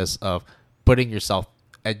process of putting yourself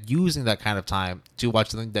and using that kind of time to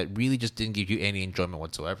watch something that really just didn't give you any enjoyment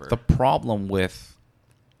whatsoever. The problem with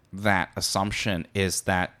that assumption is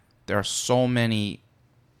that there are so many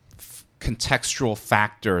contextual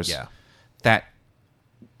factors that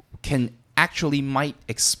can actually might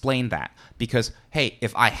explain that. Because, hey,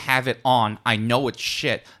 if I have it on, I know it's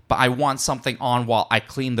shit, but I want something on while I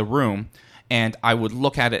clean the room, and I would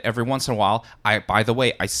look at it every once in a while. By the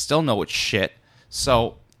way, I still know it's shit,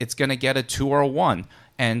 so it's going to get a 2 or a 1.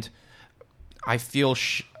 And I feel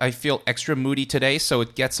extra moody today, so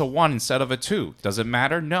it gets a 1 instead of a 2. Does it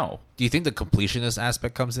matter? No. Do you think the completionist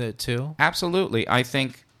aspect comes in it too? Absolutely. I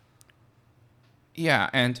think, yeah,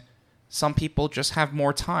 and some people just have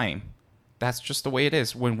more time. That's just the way it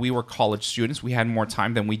is. When we were college students, we had more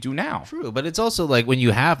time than we do now. True, but it's also like when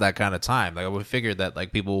you have that kind of time, like I would figure that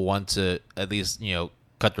like people want to at least,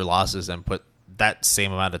 cut their losses and put that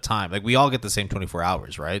same amount of time. Like we all get the same 24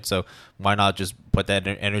 hours, right? So why not just put that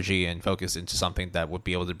energy and focus into something that would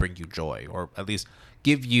be able to bring you joy, or at least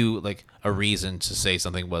give you like a reason to say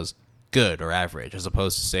something was good or average, as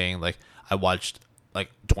opposed to saying like I watched like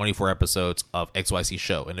 24 episodes of XYZ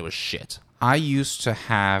show and it was shit. I used to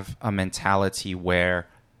have a mentality where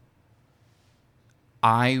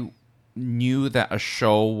I knew that a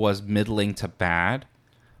show was middling to bad,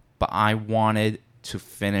 but I wanted to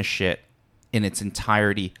finish it in its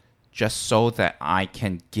entirety just so that I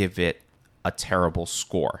can give it a terrible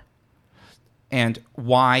score. And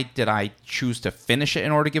why did I choose to finish it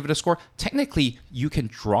in order to give it a score? Technically, you can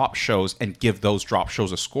drop shows and give those drop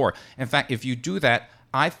shows a score. In fact, if you do that,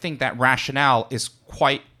 I think that rationale it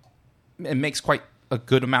makes quite a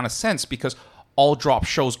good amount of sense, because all drop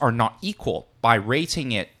shows are not equal. By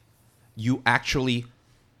rating it, you actually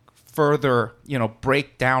further,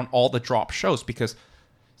 break down all the drop shows, because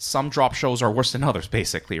some drop shows are worse than others,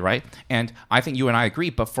 basically, right? And I think you and I agree,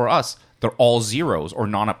 but for us, they're all zeros or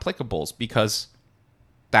non-applicables, because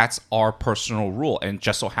that's our personal rule. And it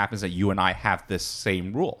just so happens that you and I have this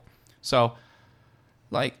same rule. So,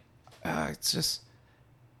 it's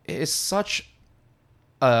such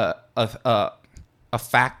a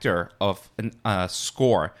factor of a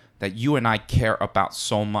score that you and I care about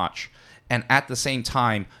so much. And at the same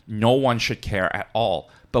time, no one should care at all,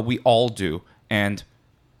 but we all do. And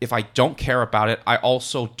if I don't care about it, I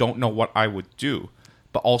also don't know what I would do.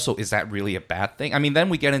 But also, is that really a bad thing? I mean, then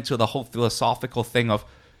we get into the whole philosophical thing of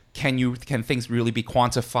can things really be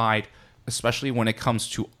quantified, especially when it comes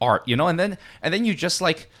to art, And then you just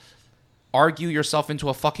argue yourself into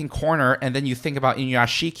a fucking corner, and then you think about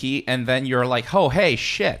Inuyashiki, and then you're like, oh, hey,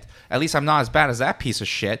 shit. At least I'm not as bad as that piece of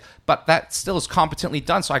shit, but that still is competently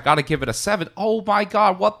done, so I gotta give it a 7. Oh my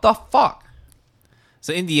god, what the fuck?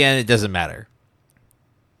 So in the end, it doesn't matter.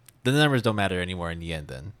 The numbers don't matter anymore in the end,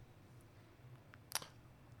 then.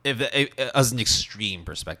 If as an extreme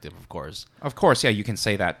perspective, of course. Of course, yeah, you can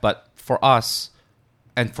say that. But for us,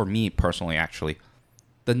 and for me personally, actually,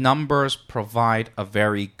 the numbers provide a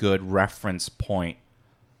very good reference point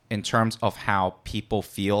in terms of how people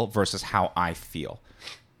feel versus how I feel.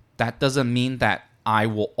 That doesn't mean that I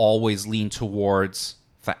will always lean towards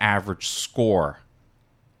the average score.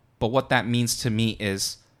 But what that means to me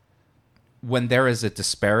is when there is a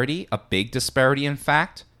disparity, a big disparity, in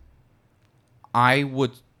fact, I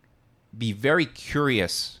would be very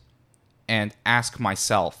curious and ask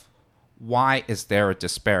myself, why is there a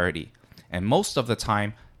disparity? And most of the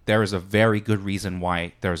time, there is a very good reason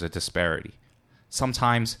why there's a disparity.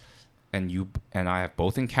 Sometimes, and you and I have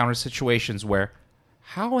both encountered situations where,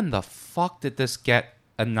 how in the fuck did this get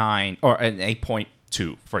a 9 or an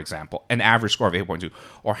 8.2, for example, an average score of 8.2?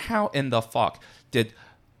 Or how in the fuck did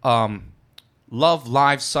Love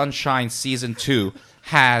Live Sunshine Season 2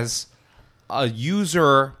 has a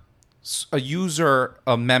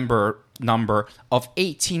member number of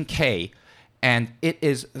 18K, and it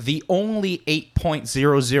is the only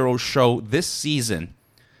 8.00 show this season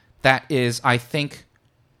that is, I think,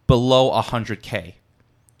 below 100K.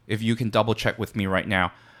 If you can double check with me right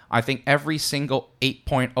now. I think every single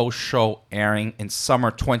 8.0 show airing in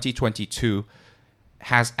summer 2022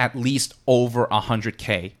 has at least over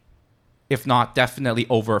 100K. If not, definitely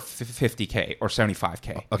over 50K or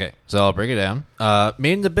 75K. Okay, so I'll break it down.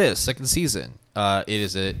 Made in the Abyss, second season. It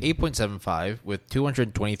is an 8.75 with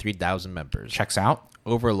 223,000 members. Checks out.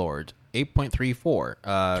 Overlord,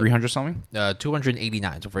 8.34. 300 something?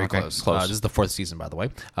 289, so very Okay, close. close. This is the fourth season, by the way.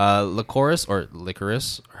 Lycoris, or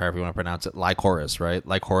Licorice, however you want to pronounce it. Lycoris, right?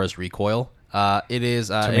 Lycoris Recoil. It is...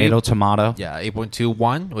 Tomato. Yeah,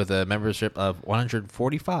 8.21 with a membership of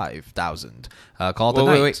 145,000. Call it the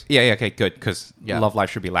Night. Wait. Yeah, okay, good, because Love Live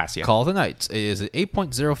should be last, yeah. Call it the Night. It is an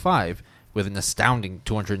 8.05 with an astounding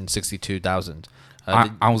 262,000.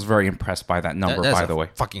 I was very impressed by that number, by the way.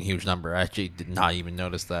 Fucking huge number. I actually did not even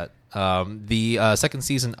notice that. The second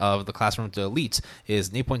season of The Classroom to Elite is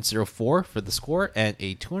an 8.04 for the score and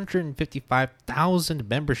a 255,000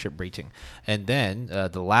 membership rating. And then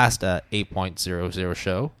the last 8.00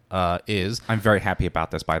 show is... I'm very happy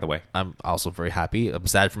about this, by the way. I'm also very happy. I'm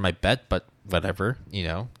sad for my bet, but whatever.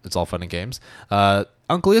 It's all fun and games.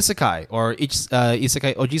 Uncle Isekai, or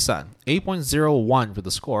Isekai Oji-san, 8.01 for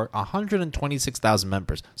the score, 126,000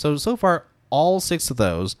 members. So far, all 6 of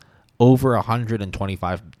those over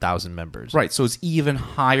 125,000 members. Right, so it's even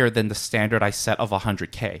higher than the standard I set of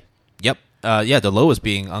 100K. Yep. The lowest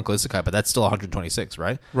being Uncle Isekai, but that's still 126,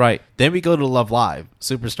 right? Right. Then we go to Love Live,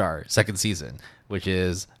 Superstar, second season, which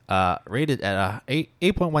is rated at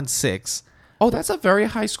 8.16. Oh, that's a very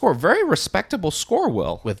high score. Very respectable score,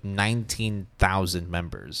 Will. With 19,000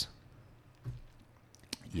 members.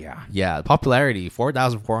 Yeah. Yeah, popularity,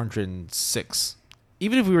 4,406.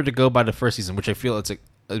 Even if we were to go by the first season, which I feel it's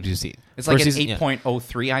you see, It's like first an season,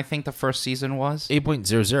 8.03, I think the first season was.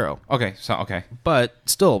 8.00. Okay. But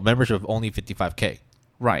still, membership of only 55K.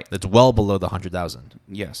 Right. That's well below the 100,000.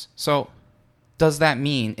 Yes. So does that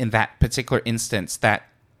mean in that particular instance that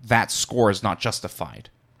that score is not justified?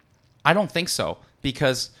 I don't think so,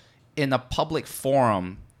 because in a public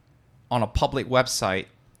forum, on a public website,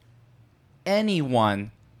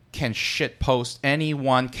 anyone can shitpost,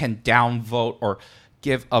 anyone can downvote or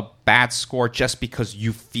give a bad score just because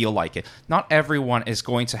you feel like it. Not everyone is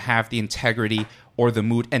going to have the integrity or the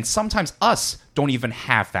mood, and sometimes us don't even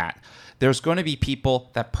have that. There's going to be people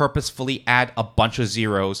that purposefully add a bunch of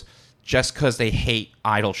zeros just because they hate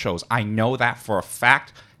idol shows. I know that for a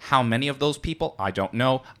fact. How many of those people? I don't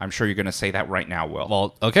know. I'm sure you're going to say that right now, Will.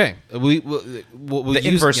 Well, okay. We'll the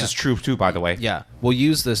inverse is true too, by the way. Yeah, we'll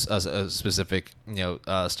use this as a specific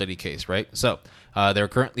study case, right? So there are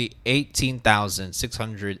currently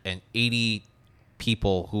 18,680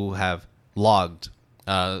 people who have logged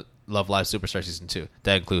Love Live Superstar Season 2.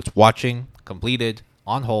 That includes watching, completed,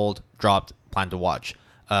 on hold, dropped, plan to watch.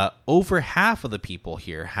 Over half of the people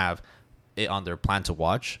here have it on their plan to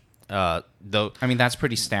watch. Though I mean, that's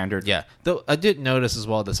pretty standard. Yeah. Though I did notice as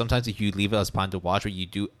well that sometimes if you leave it as plan to watch, or you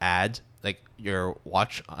do add like your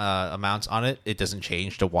watch amounts on it, it doesn't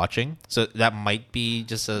change to watching. So that might be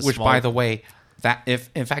just a Which, by the way, that if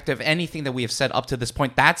anything that we have said up to this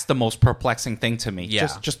point, that's the most perplexing thing to me. Yeah.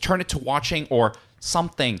 Just turn it to watching or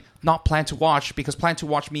something, not plan to watch, because plan to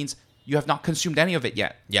watch means you have not consumed any of it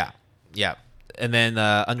yet. Yeah. And then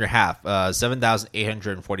under half,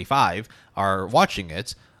 7,845 are watching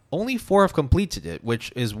it. Only 4 have completed it,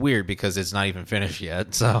 which is weird because it's not even finished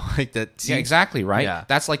yet. So like that. Yeah, exactly, right? Yeah.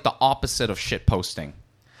 That's like the opposite of shit posting.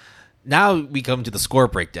 Now we come to the score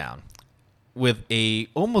breakdown with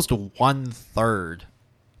almost 1/3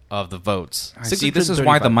 of the votes. See, this is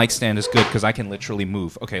why the mic stand is good, because I can literally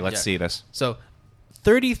move. Okay, let's see this. So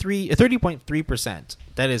 30.3%,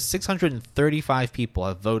 that is 635 people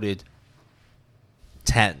have voted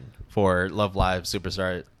 10 for Love Live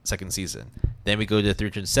Superstar second season. Then we go to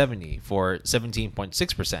 370 for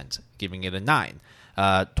 17.6%, giving it a 9.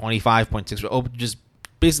 25.6, just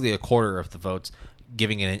basically a quarter of the votes,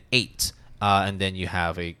 giving it an 8. And then you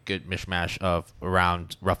have a good mishmash of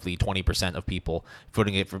around roughly 20% of people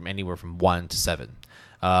voting it from anywhere from 1 to 7.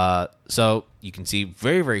 So you can see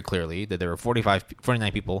very, very clearly that there were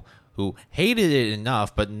 49 people who hated it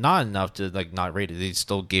enough, but not enough to like not rate it. They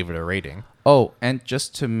still gave it a rating. Oh, and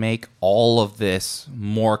just to make all of this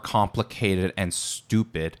more complicated and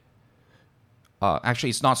stupid, actually,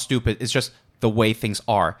 it's not stupid. It's just the way things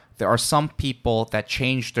are. There are some people that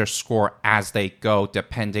change their score as they go,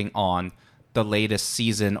 depending on the latest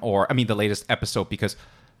season the latest episode, because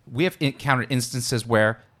we have encountered instances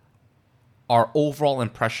where our overall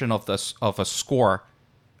impression of a score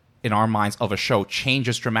in our minds of a show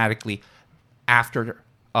changes dramatically after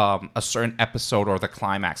a certain episode or the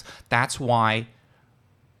climax. That's why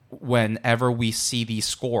whenever we see these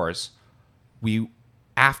scores,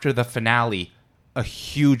 after the finale, a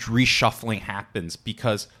huge reshuffling happens,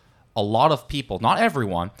 because a lot of people, not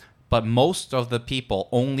everyone, but most of the people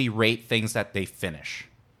only rate things that they finish,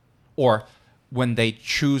 or when they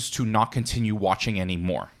choose to not continue watching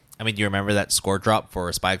anymore. I mean, do you remember that score drop for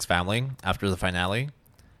Spy X Family after the finale?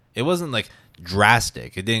 It wasn't like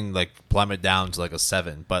drastic. It didn't like plummet down to like a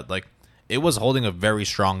 7, but like it was holding a very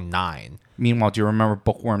strong 9. Meanwhile, do you remember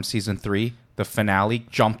Bookworm Season 3? The finale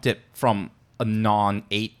jumped it from a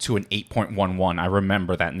non-8 to an 8.11. I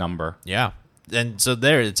remember that number. Yeah. And so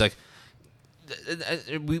there, it's like,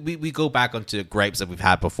 we go back onto gripes that we've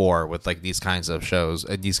had before with like these kinds of shows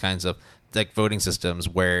and these kinds of like voting systems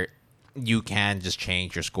where you can just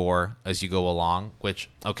change your score as you go along, which,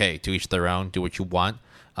 okay, to each their own, do what you want.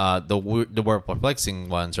 The more perplexing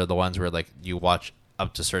ones are the ones where like you watch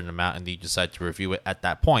up to a certain amount and you decide to review it at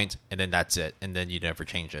that point, and then that's it, and then you never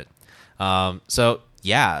change it. So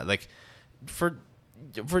yeah, like for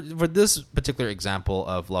this particular example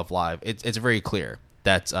of Love Live, it's very clear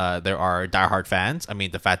that there are diehard fans. I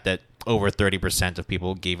mean, the fact that over 30% of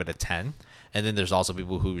people gave it a 10, and then there's also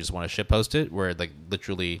people who just want to shitpost it, where like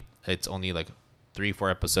literally it's only like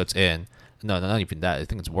 3-4 episodes in. No, not even that. I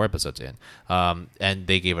think it's 4 episodes in, and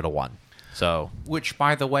they gave it a 1. So, which,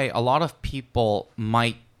 by the way, a lot of people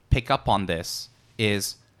might pick up on this.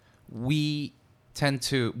 Is Will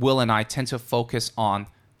and I tend to focus on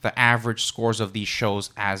the average scores of these shows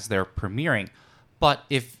as they're premiering. But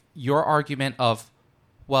if your argument of,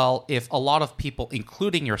 well, if a lot of people,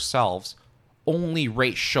 including yourselves, only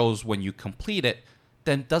rate shows when you complete it,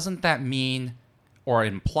 then doesn't that mean or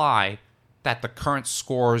imply that the current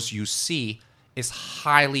scores you see is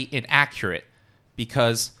highly inaccurate?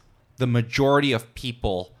 because the majority of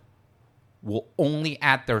people will only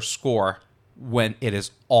add their score when it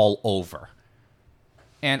is all over.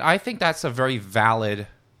 And I think that's a very valid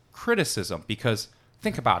criticism because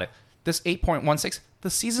think about it. This 8.16,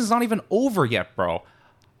 the season's not even over yet, bro.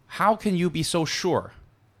 How can you be so sure?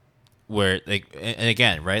 Where like, and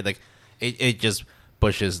again, right? Like it just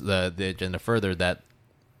pushes the agenda further that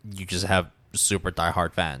you just have super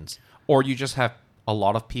diehard fans, or you just have a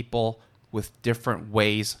lot of people with different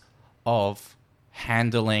ways of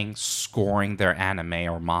handling scoring their anime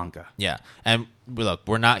or manga. Yeah. And look,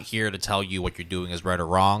 we're not here to tell you what you're doing is right or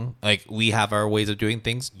wrong. Like, we have our ways of doing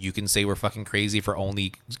things. You can say we're fucking crazy for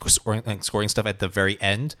only scoring stuff at the very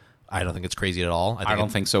end. I don't think it's crazy at all. I don't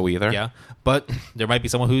think so either. Yeah. But there might be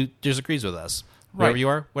someone who disagrees with us. Wherever you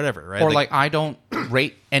are, whatever, right? Or like I don't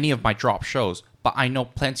rate any of my drop shows, but I know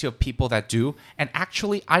plenty of people that do. And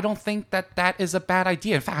actually, I don't think that is a bad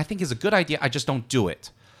idea. In fact, I think it's a good idea. I just don't do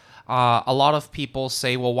it. A lot of people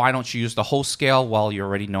say, well, why don't you use the whole scale? Well, you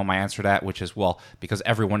already know my answer to that, which is, well, because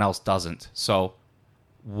everyone else doesn't. So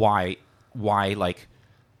why like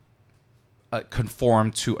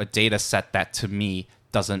conform to a data set that to me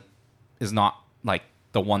is not like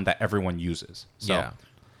the one that everyone uses. So. Yeah.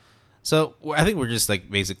 So I think we're just like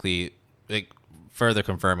basically like further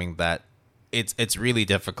confirming that it's really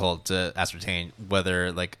difficult to ascertain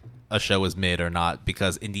whether like a show is mid or not,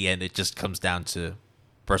 because in the end it just comes down to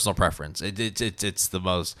personal preference. It's the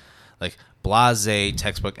most like blasé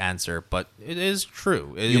textbook answer, but it is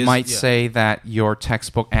true. You might say that your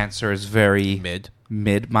textbook answer is very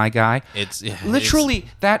mid, my guy. It's literally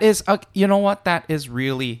that is you know what, that is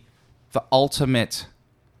really the ultimate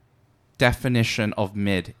definition of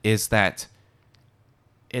mid, is that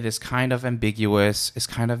it is kind of ambiguous, it's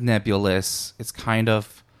kind of nebulous, it's kind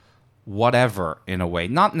of whatever in a way.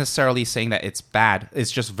 Not necessarily saying that it's bad,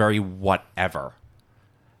 it's just very whatever.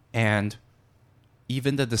 And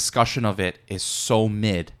even the discussion of it is so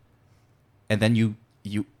mid, and then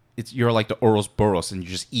you're like the Ouroboros and you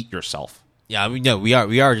just eat yourself. Yeah, I mean, no, we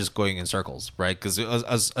are just going in circles, right? Because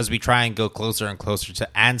as we try and go closer and closer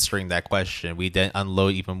to answering that question, we then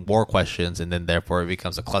unload even more questions, and then therefore it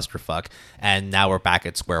becomes a clusterfuck. And now we're back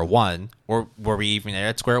at square one, or were we even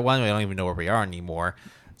at square one? We don't even know where we are anymore.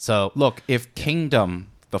 So look, if Kingdom,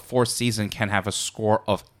 the fourth season, can have a score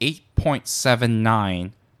of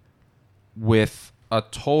 8.79 with a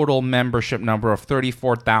total membership number of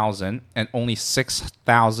 34,000 and only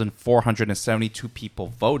 6,472 people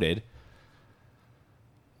voted,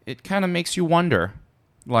 it kind of makes you wonder,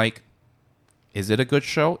 like, is it a good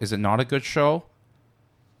show? Is it not a good show?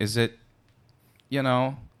 Is it,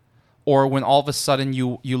 or when all of a sudden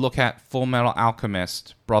you look at Full Metal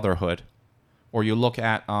Alchemist Brotherhood, or you look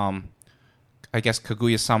at, I guess,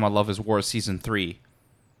 Kaguya-sama Love is War Season 3,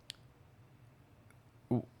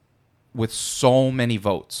 with so many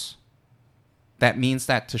votes, that means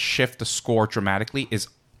that to shift the score dramatically is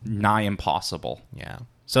nigh impossible. Yeah.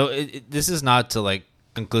 So this is not to, like,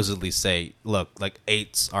 conclusively say, look, like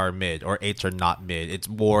 8s are mid or 8s are not mid. It's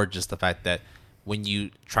more just the fact that when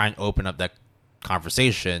you try and open up that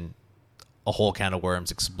conversation, a whole can of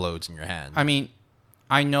worms explodes in your hand. I mean,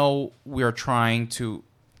 I know we're trying to,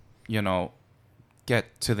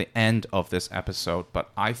 get to the end of this episode,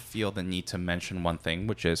 but I feel the need to mention one thing,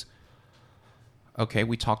 which is, okay,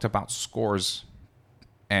 we talked about scores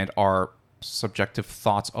and our subjective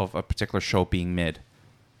thoughts of a particular show being mid,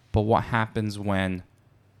 but what happens when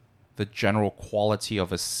the general quality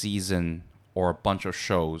of a season or a bunch of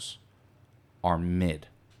shows are mid,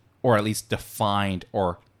 or at least defined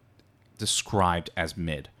or described as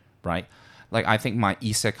mid, right? Like, I think my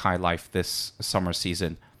Isekai Life this summer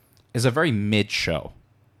season is a very mid show.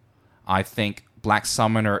 I think Black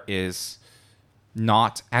Summoner is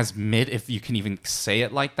not as mid, if you can even say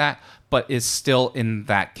it like that, but is still in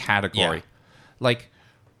that category. Yeah. Like,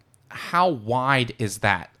 how wide is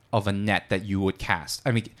that of a net that you would cast?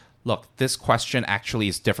 I mean, look, this question actually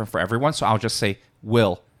is different for everyone, so I'll just say,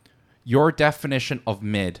 Will, your definition of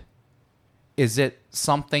mid, is it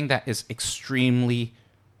something that is extremely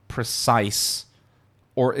precise,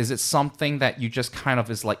 or is it something that you just kind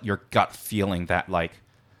of is like your gut feeling that, like,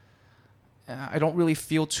 I don't really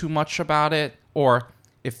feel too much about it, or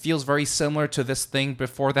it feels very similar to this thing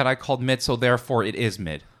before that I called mid, so therefore it is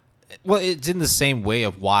mid? Well, it's in the same way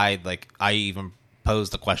of why, like, I even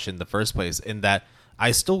posed the question in the first place, in that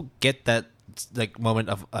I still get that, like, moment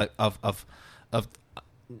of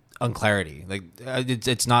unclarity. Like,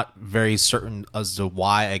 it's not very certain as to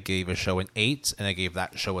why I gave a show an 8 and I gave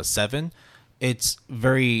that show a 7. It's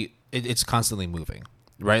constantly moving.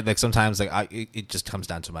 right? Like sometimes like it just comes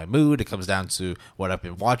down to my mood. It comes down to what I've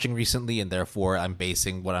been watching recently, and therefore I'm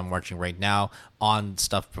basing what I'm watching right now on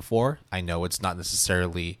stuff before. I know it's not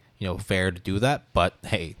necessarily fair to do that, but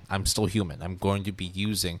hey, I'm still human. I'm going to be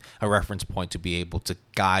using a reference point to be able to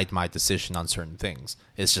guide my decision on certain things.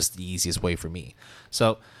 It's just the easiest way for me.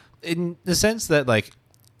 So in the sense that like,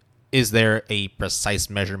 is there a precise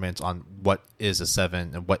measurement on what is a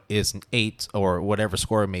 7 and what is an 8 or whatever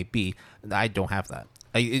score it may be? I don't have that.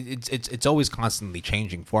 It's always constantly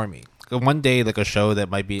changing for me. One day, like a show that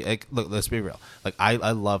might be like, look, let's be real. Like I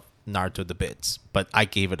love Naruto the bits, but I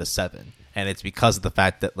gave it a 7, and it's because of the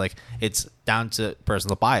fact that like it's down to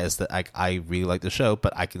personal bias that I really like the show,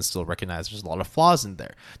 but I can still recognize there's a lot of flaws in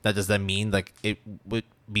there. Now, does that mean like it would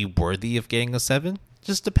be worthy of getting a 7?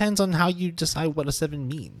 Just depends on how you decide what a 7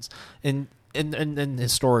 means. And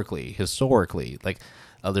historically, like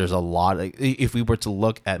there's a lot. Like, if we were to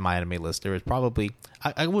look at my anime list, there is probably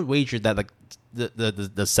I would wager that like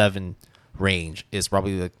the 7 range is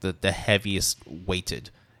probably like the heaviest weighted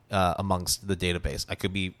amongst the database. I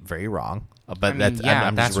could be very wrong, but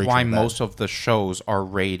that's why most of the shows are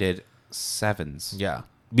rated 7s. Yeah,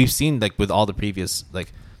 we've seen like with all the previous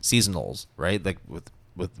like seasonals, right? Like with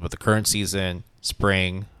the current season,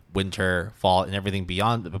 spring, winter, fall, and everything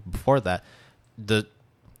beyond before that, the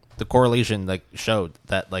correlation like showed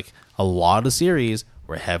that like a lot of series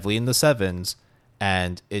were heavily in the 7s,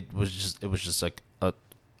 and it was just like a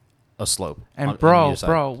slope. And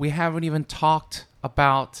bro, we haven't even talked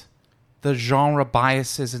about the genre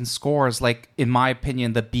biases and scores. Like in my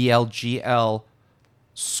opinion, the BLGL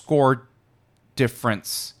score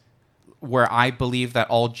difference, where I believe that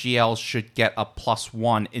all GLs should get a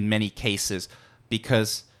 +1 in many cases,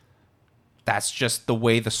 because that's just the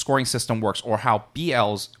way the scoring system works, or how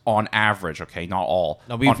BLs on average, okay, not all.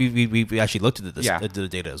 No, we actually looked at the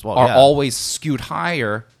data as well. Are always skewed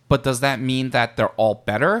higher, but does that mean that they're all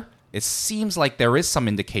better? It seems like there is some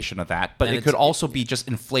indication of that, but it could also be just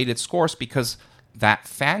inflated scores because that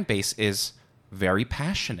fan base is very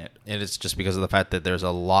passionate. And it's just because of the fact that there's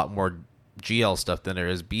a lot more GL stuff than there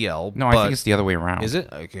is BL. No, I think it's the other way around. Is it?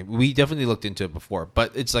 Okay, we definitely looked into it before,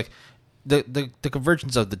 but it's like the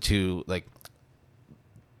convergence of the two like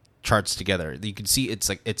charts together. You can see it's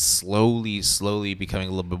like it's slowly becoming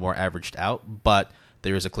a little bit more averaged out, but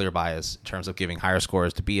there is a clear bias in terms of giving higher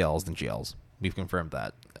scores to BLs than GLs. We've confirmed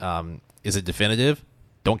that. Is it definitive?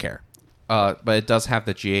 Don't care. But it does have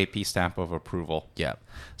the GAP stamp of approval. Yeah.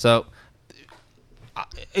 So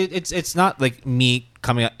it's not like me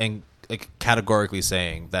coming out and like categorically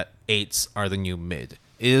saying that 8s are the new mid.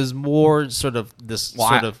 It is more sort of this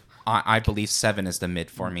I believe 7 is the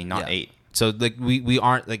mid for me, not 8. So like we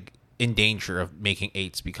aren't like in danger of making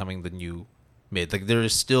 8s becoming the new mid. Like there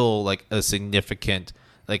is still like a significant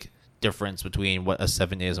like difference between what a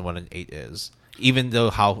 7 is and what an 8 is, even though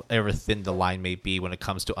however thin the line may be when it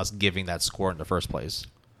comes to us giving that score in the first place.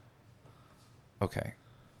 Okay.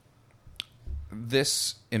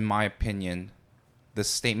 This, in my opinion, the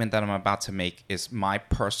statement that I'm about to make is my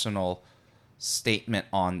personal statement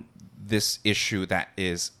on this issue that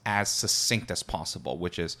is as succinct as possible,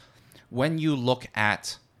 which is when you look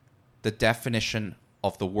at the definition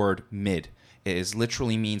of the word mid, it is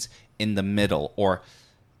literally means in the middle, or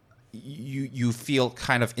you feel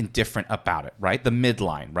kind of indifferent about it, right? The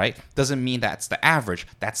midline, right? Doesn't mean that's the average,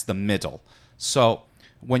 that's the middle. So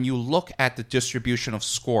when you look at the distribution of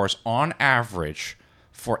scores on average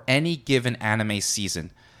for any given anime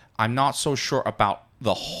season, I'm not so sure about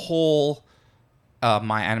the whole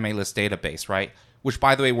My Anime List database, right? Which,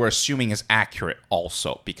 by the way, we're assuming is accurate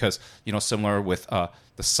also, because, similar with the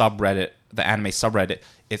subreddit, the anime subreddit,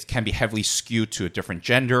 it can be heavily skewed to a different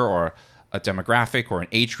gender or a demographic or an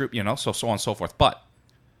age group, so on and so forth. But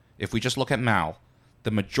if we just look at MAL,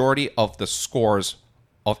 the majority of the scores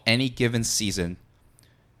of any given season,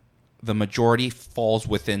 the majority falls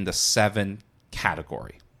within the 7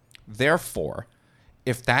 category. Therefore,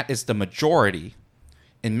 if that is the majority,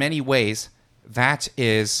 in many ways, that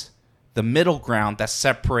is the middle ground that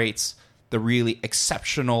separates the really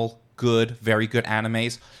exceptional, good, very good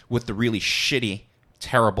animes with the really shitty,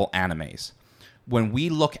 terrible animes. When we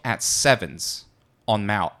look at 7s on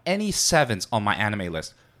MAL, any 7s on My Anime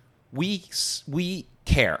List, we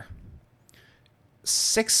care.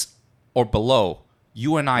 6 or below,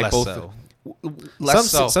 you and I less both... So. Less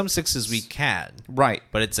some 6s we can. Right.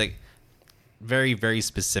 But it's like very, very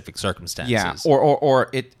specific circumstances. Yeah, or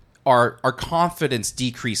it... Our confidence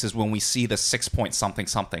decreases when we see the 6 point something.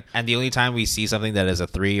 And the only time we see something that is a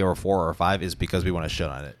 3 or 4 or 5 is because we want to shit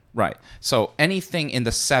on it. Right. So anything in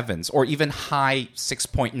the 7s or even high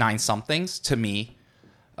 6.9 somethings, to me,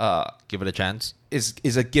 Give it a chance.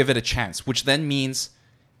 is a give it a chance, which then means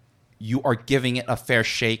you are giving it a fair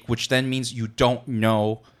shake, which then means you don't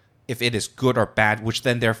know if it is good or bad, which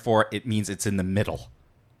then therefore it means it's in the middle.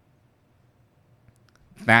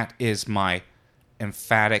 That is my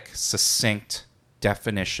emphatic, succinct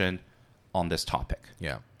definition on this topic.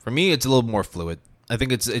 Yeah. For me, it's a little more fluid. I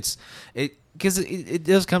think it's because it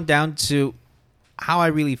does come down to how I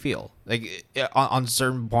really feel. Like on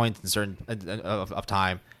certain points and certain of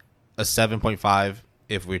time, a 7.5.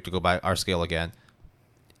 If we were to go by our scale again,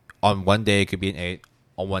 on one day it could be an 8.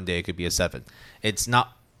 On one day it could be a 7. It's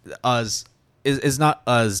not as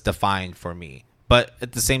defined for me. But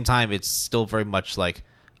at the same time, it's still very much like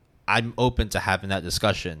I'm open to having that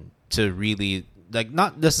discussion to really like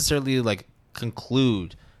not necessarily like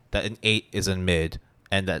conclude that an 8 is a mid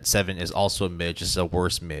and that 7 is also a mid, just a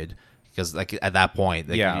worse mid. Because like at that point,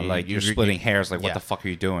 like, you're splitting hairs. Like, what the fuck are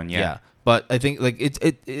you doing? Yeah. But I think like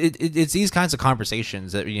it's these kinds of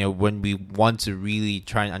conversations that when we want to really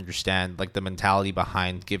try and understand like the mentality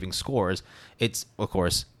behind giving scores, it's of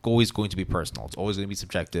course always going to be personal. It's always going to be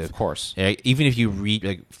subjective. Of course. Yeah, even if you read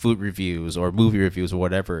like food reviews or movie reviews or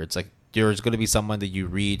whatever, it's like there's going to be someone that you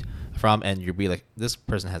read from and you'll be like, this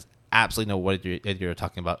person has absolutely no what you're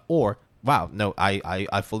talking about, or wow, no,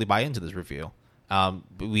 I fully buy into this review.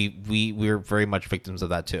 We're very much victims of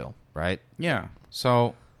that too, right? Yeah.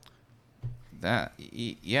 So that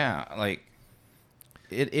like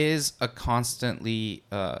it is a constantly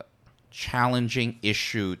challenging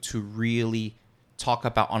issue to really talk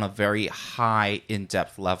about on a very high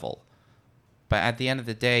in-depth level. But at the end of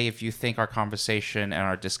the day, if you think our conversation and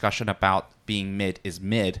our discussion about being mid is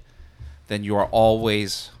mid, then you are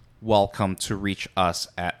always welcome to reach us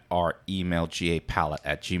at our email,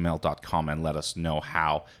 gapalette@gmail.com, and let us know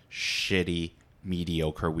how shitty,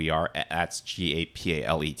 mediocre we are. That's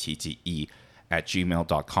GAPALETTE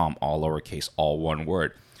 @gmail.com, all lowercase, all one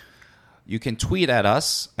word. You can tweet at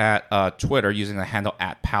us at Twitter using the handle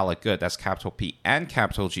 @PaletteGood. That's capital P and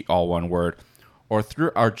capital G, all one word. Or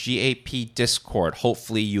through our GAP Discord.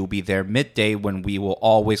 Hopefully you'll be there midday when we will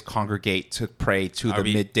always congregate to pray to the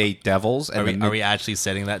midday devils. And are we actually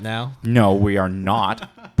setting that now? No, we are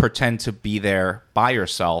not. Pretend to be there by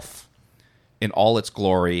yourself in all its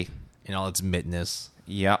glory. In all its midness.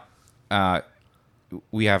 Yep.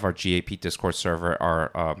 We have our GAP Discord server.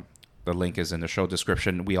 The link is in the show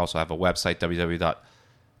description. We also have a website,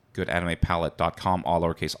 www.goodanimepalette.com, all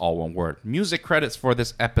lowercase, all one word. Music credits for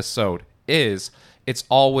this episode is It's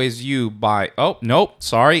Always You by... Oh, nope.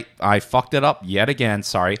 Sorry. I fucked it up yet again.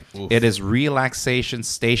 Sorry. Oof. It is Relaxation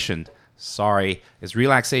Station. Sorry. It's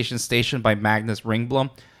Relaxation Station by Magnus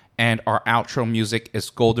Ringblom. And our outro music is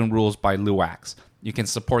Golden Rules by Luax. You can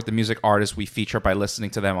support the music artists we feature by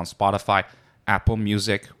listening to them on Spotify, Apple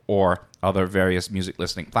Music, or other various music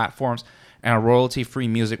listening platforms. And our royalty-free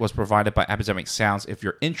music was provided by Epidemic Sounds. If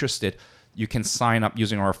you're interested, you can sign up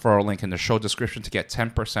using our referral link in the show description to get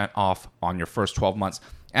 10% off on your first 12 months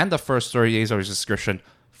and the first 30 days of your subscription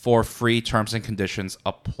for free. Terms and conditions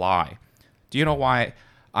apply. Do you know why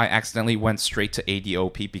I accidentally went straight to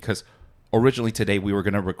ADOP? Because originally today we were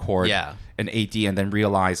going to record an AD and then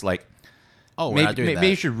realize, like, maybe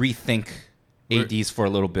you should rethink ADs for a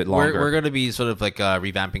little bit longer. We're going to be sort of like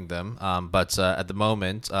revamping them. But at the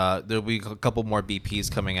moment, there'll be a couple more BPs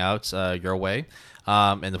coming out your way.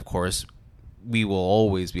 And of course, we will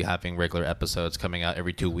always be having regular episodes coming out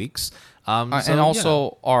every 2 weeks. And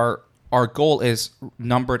also, our goal is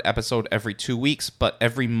numbered episode every 2 weeks, but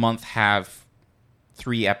every month have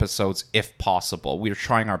 3 episodes if possible. We're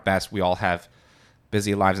trying our best. We all have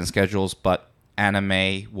busy lives and schedules, but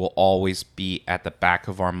anime will always be at the back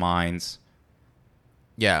of our minds.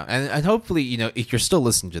 Yeah, and hopefully, if you're still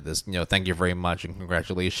listening to this, thank you very much and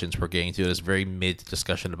congratulations for getting to this very mid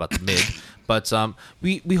discussion about the mid. But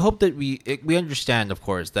we hope that we understand, of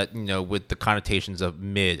course, that with the connotations of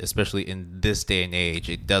mid, especially in this day and age,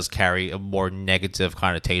 it does carry a more negative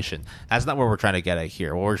connotation. That's not what we're trying to get at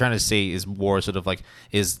here. What we're trying to say is more sort of like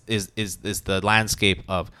is the landscape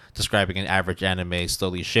of describing an average anime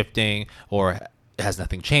slowly shifting, or has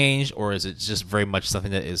nothing changed, or is it just very much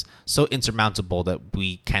something that is so insurmountable that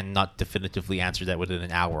we cannot definitively answer that within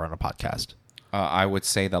an hour on a podcast? I would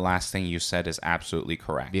say the last thing you said is absolutely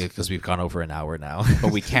correct. Because we've gone over an hour now.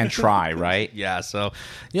 But we can try, right? Yeah, so,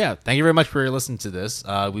 thank you very much for listening to this.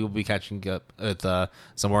 We will be catching up with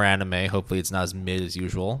some more anime. Hopefully it's not as mid as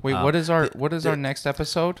usual. Wait, what is our next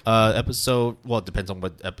episode? Well, it depends on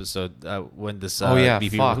what episode, when this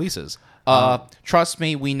BP releases. Trust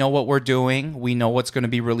me, we know what we're doing. We know what's going to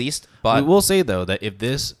be released. But we will say, though, that if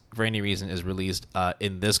this, for any reason, is released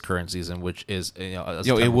in this current season, which is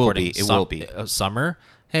it will be summer,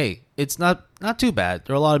 hey, it's not too bad.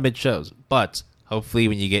 There are a lot of mid shows, but hopefully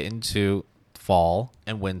when you get into fall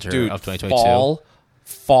and winter of 2022,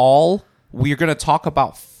 fall. We're gonna talk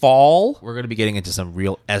about fall. we're going to be getting into some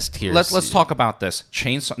real S tier. Let's talk about this.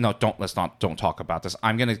 Chainsaw. No, don't talk about this.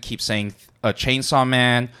 I'm gonna keep saying Chainsaw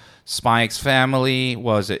Man, Spy X Family.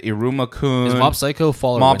 Was it Iruma-kun? Is Mob Psycho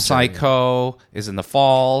fall or Mob winter? Psycho is in the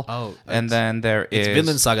fall. Oh, and then there is It's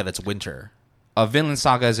Vinland Saga. That's winter. Vinland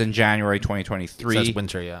Saga is in January 2023. So that's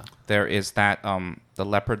winter. Yeah. There is that the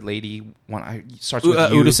leopard lady one. Starts with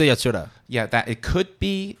U. Urusei Yatsura. Yeah, that it could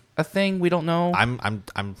be a thing. We don't know. I'm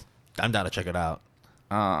down to check it out.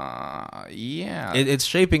 Yeah. It's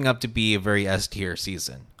shaping up to be a very S tier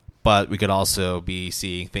season, but we could also be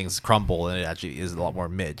seeing things crumble, and it actually is a lot more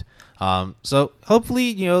mid. So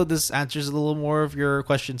hopefully, this answers a little more of your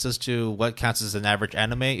questions as to what counts as an average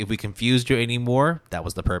anime. If we confused you anymore, that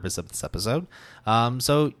was the purpose of this episode.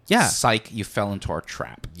 So yeah, Psych, you fell into our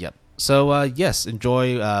trap. yep. So yes,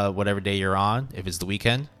 enjoy whatever day you're on. If it's the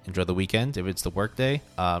weekend, enjoy the weekend. If it's the work day,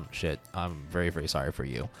 I'm very, very sorry for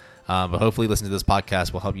you. But hopefully listening to this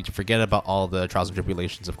podcast will help you to forget about all the trials and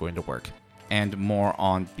tribulations of going to work. And more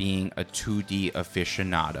on being a 2D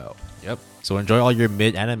aficionado. Yep. So enjoy all your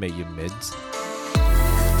mid anime, you mids.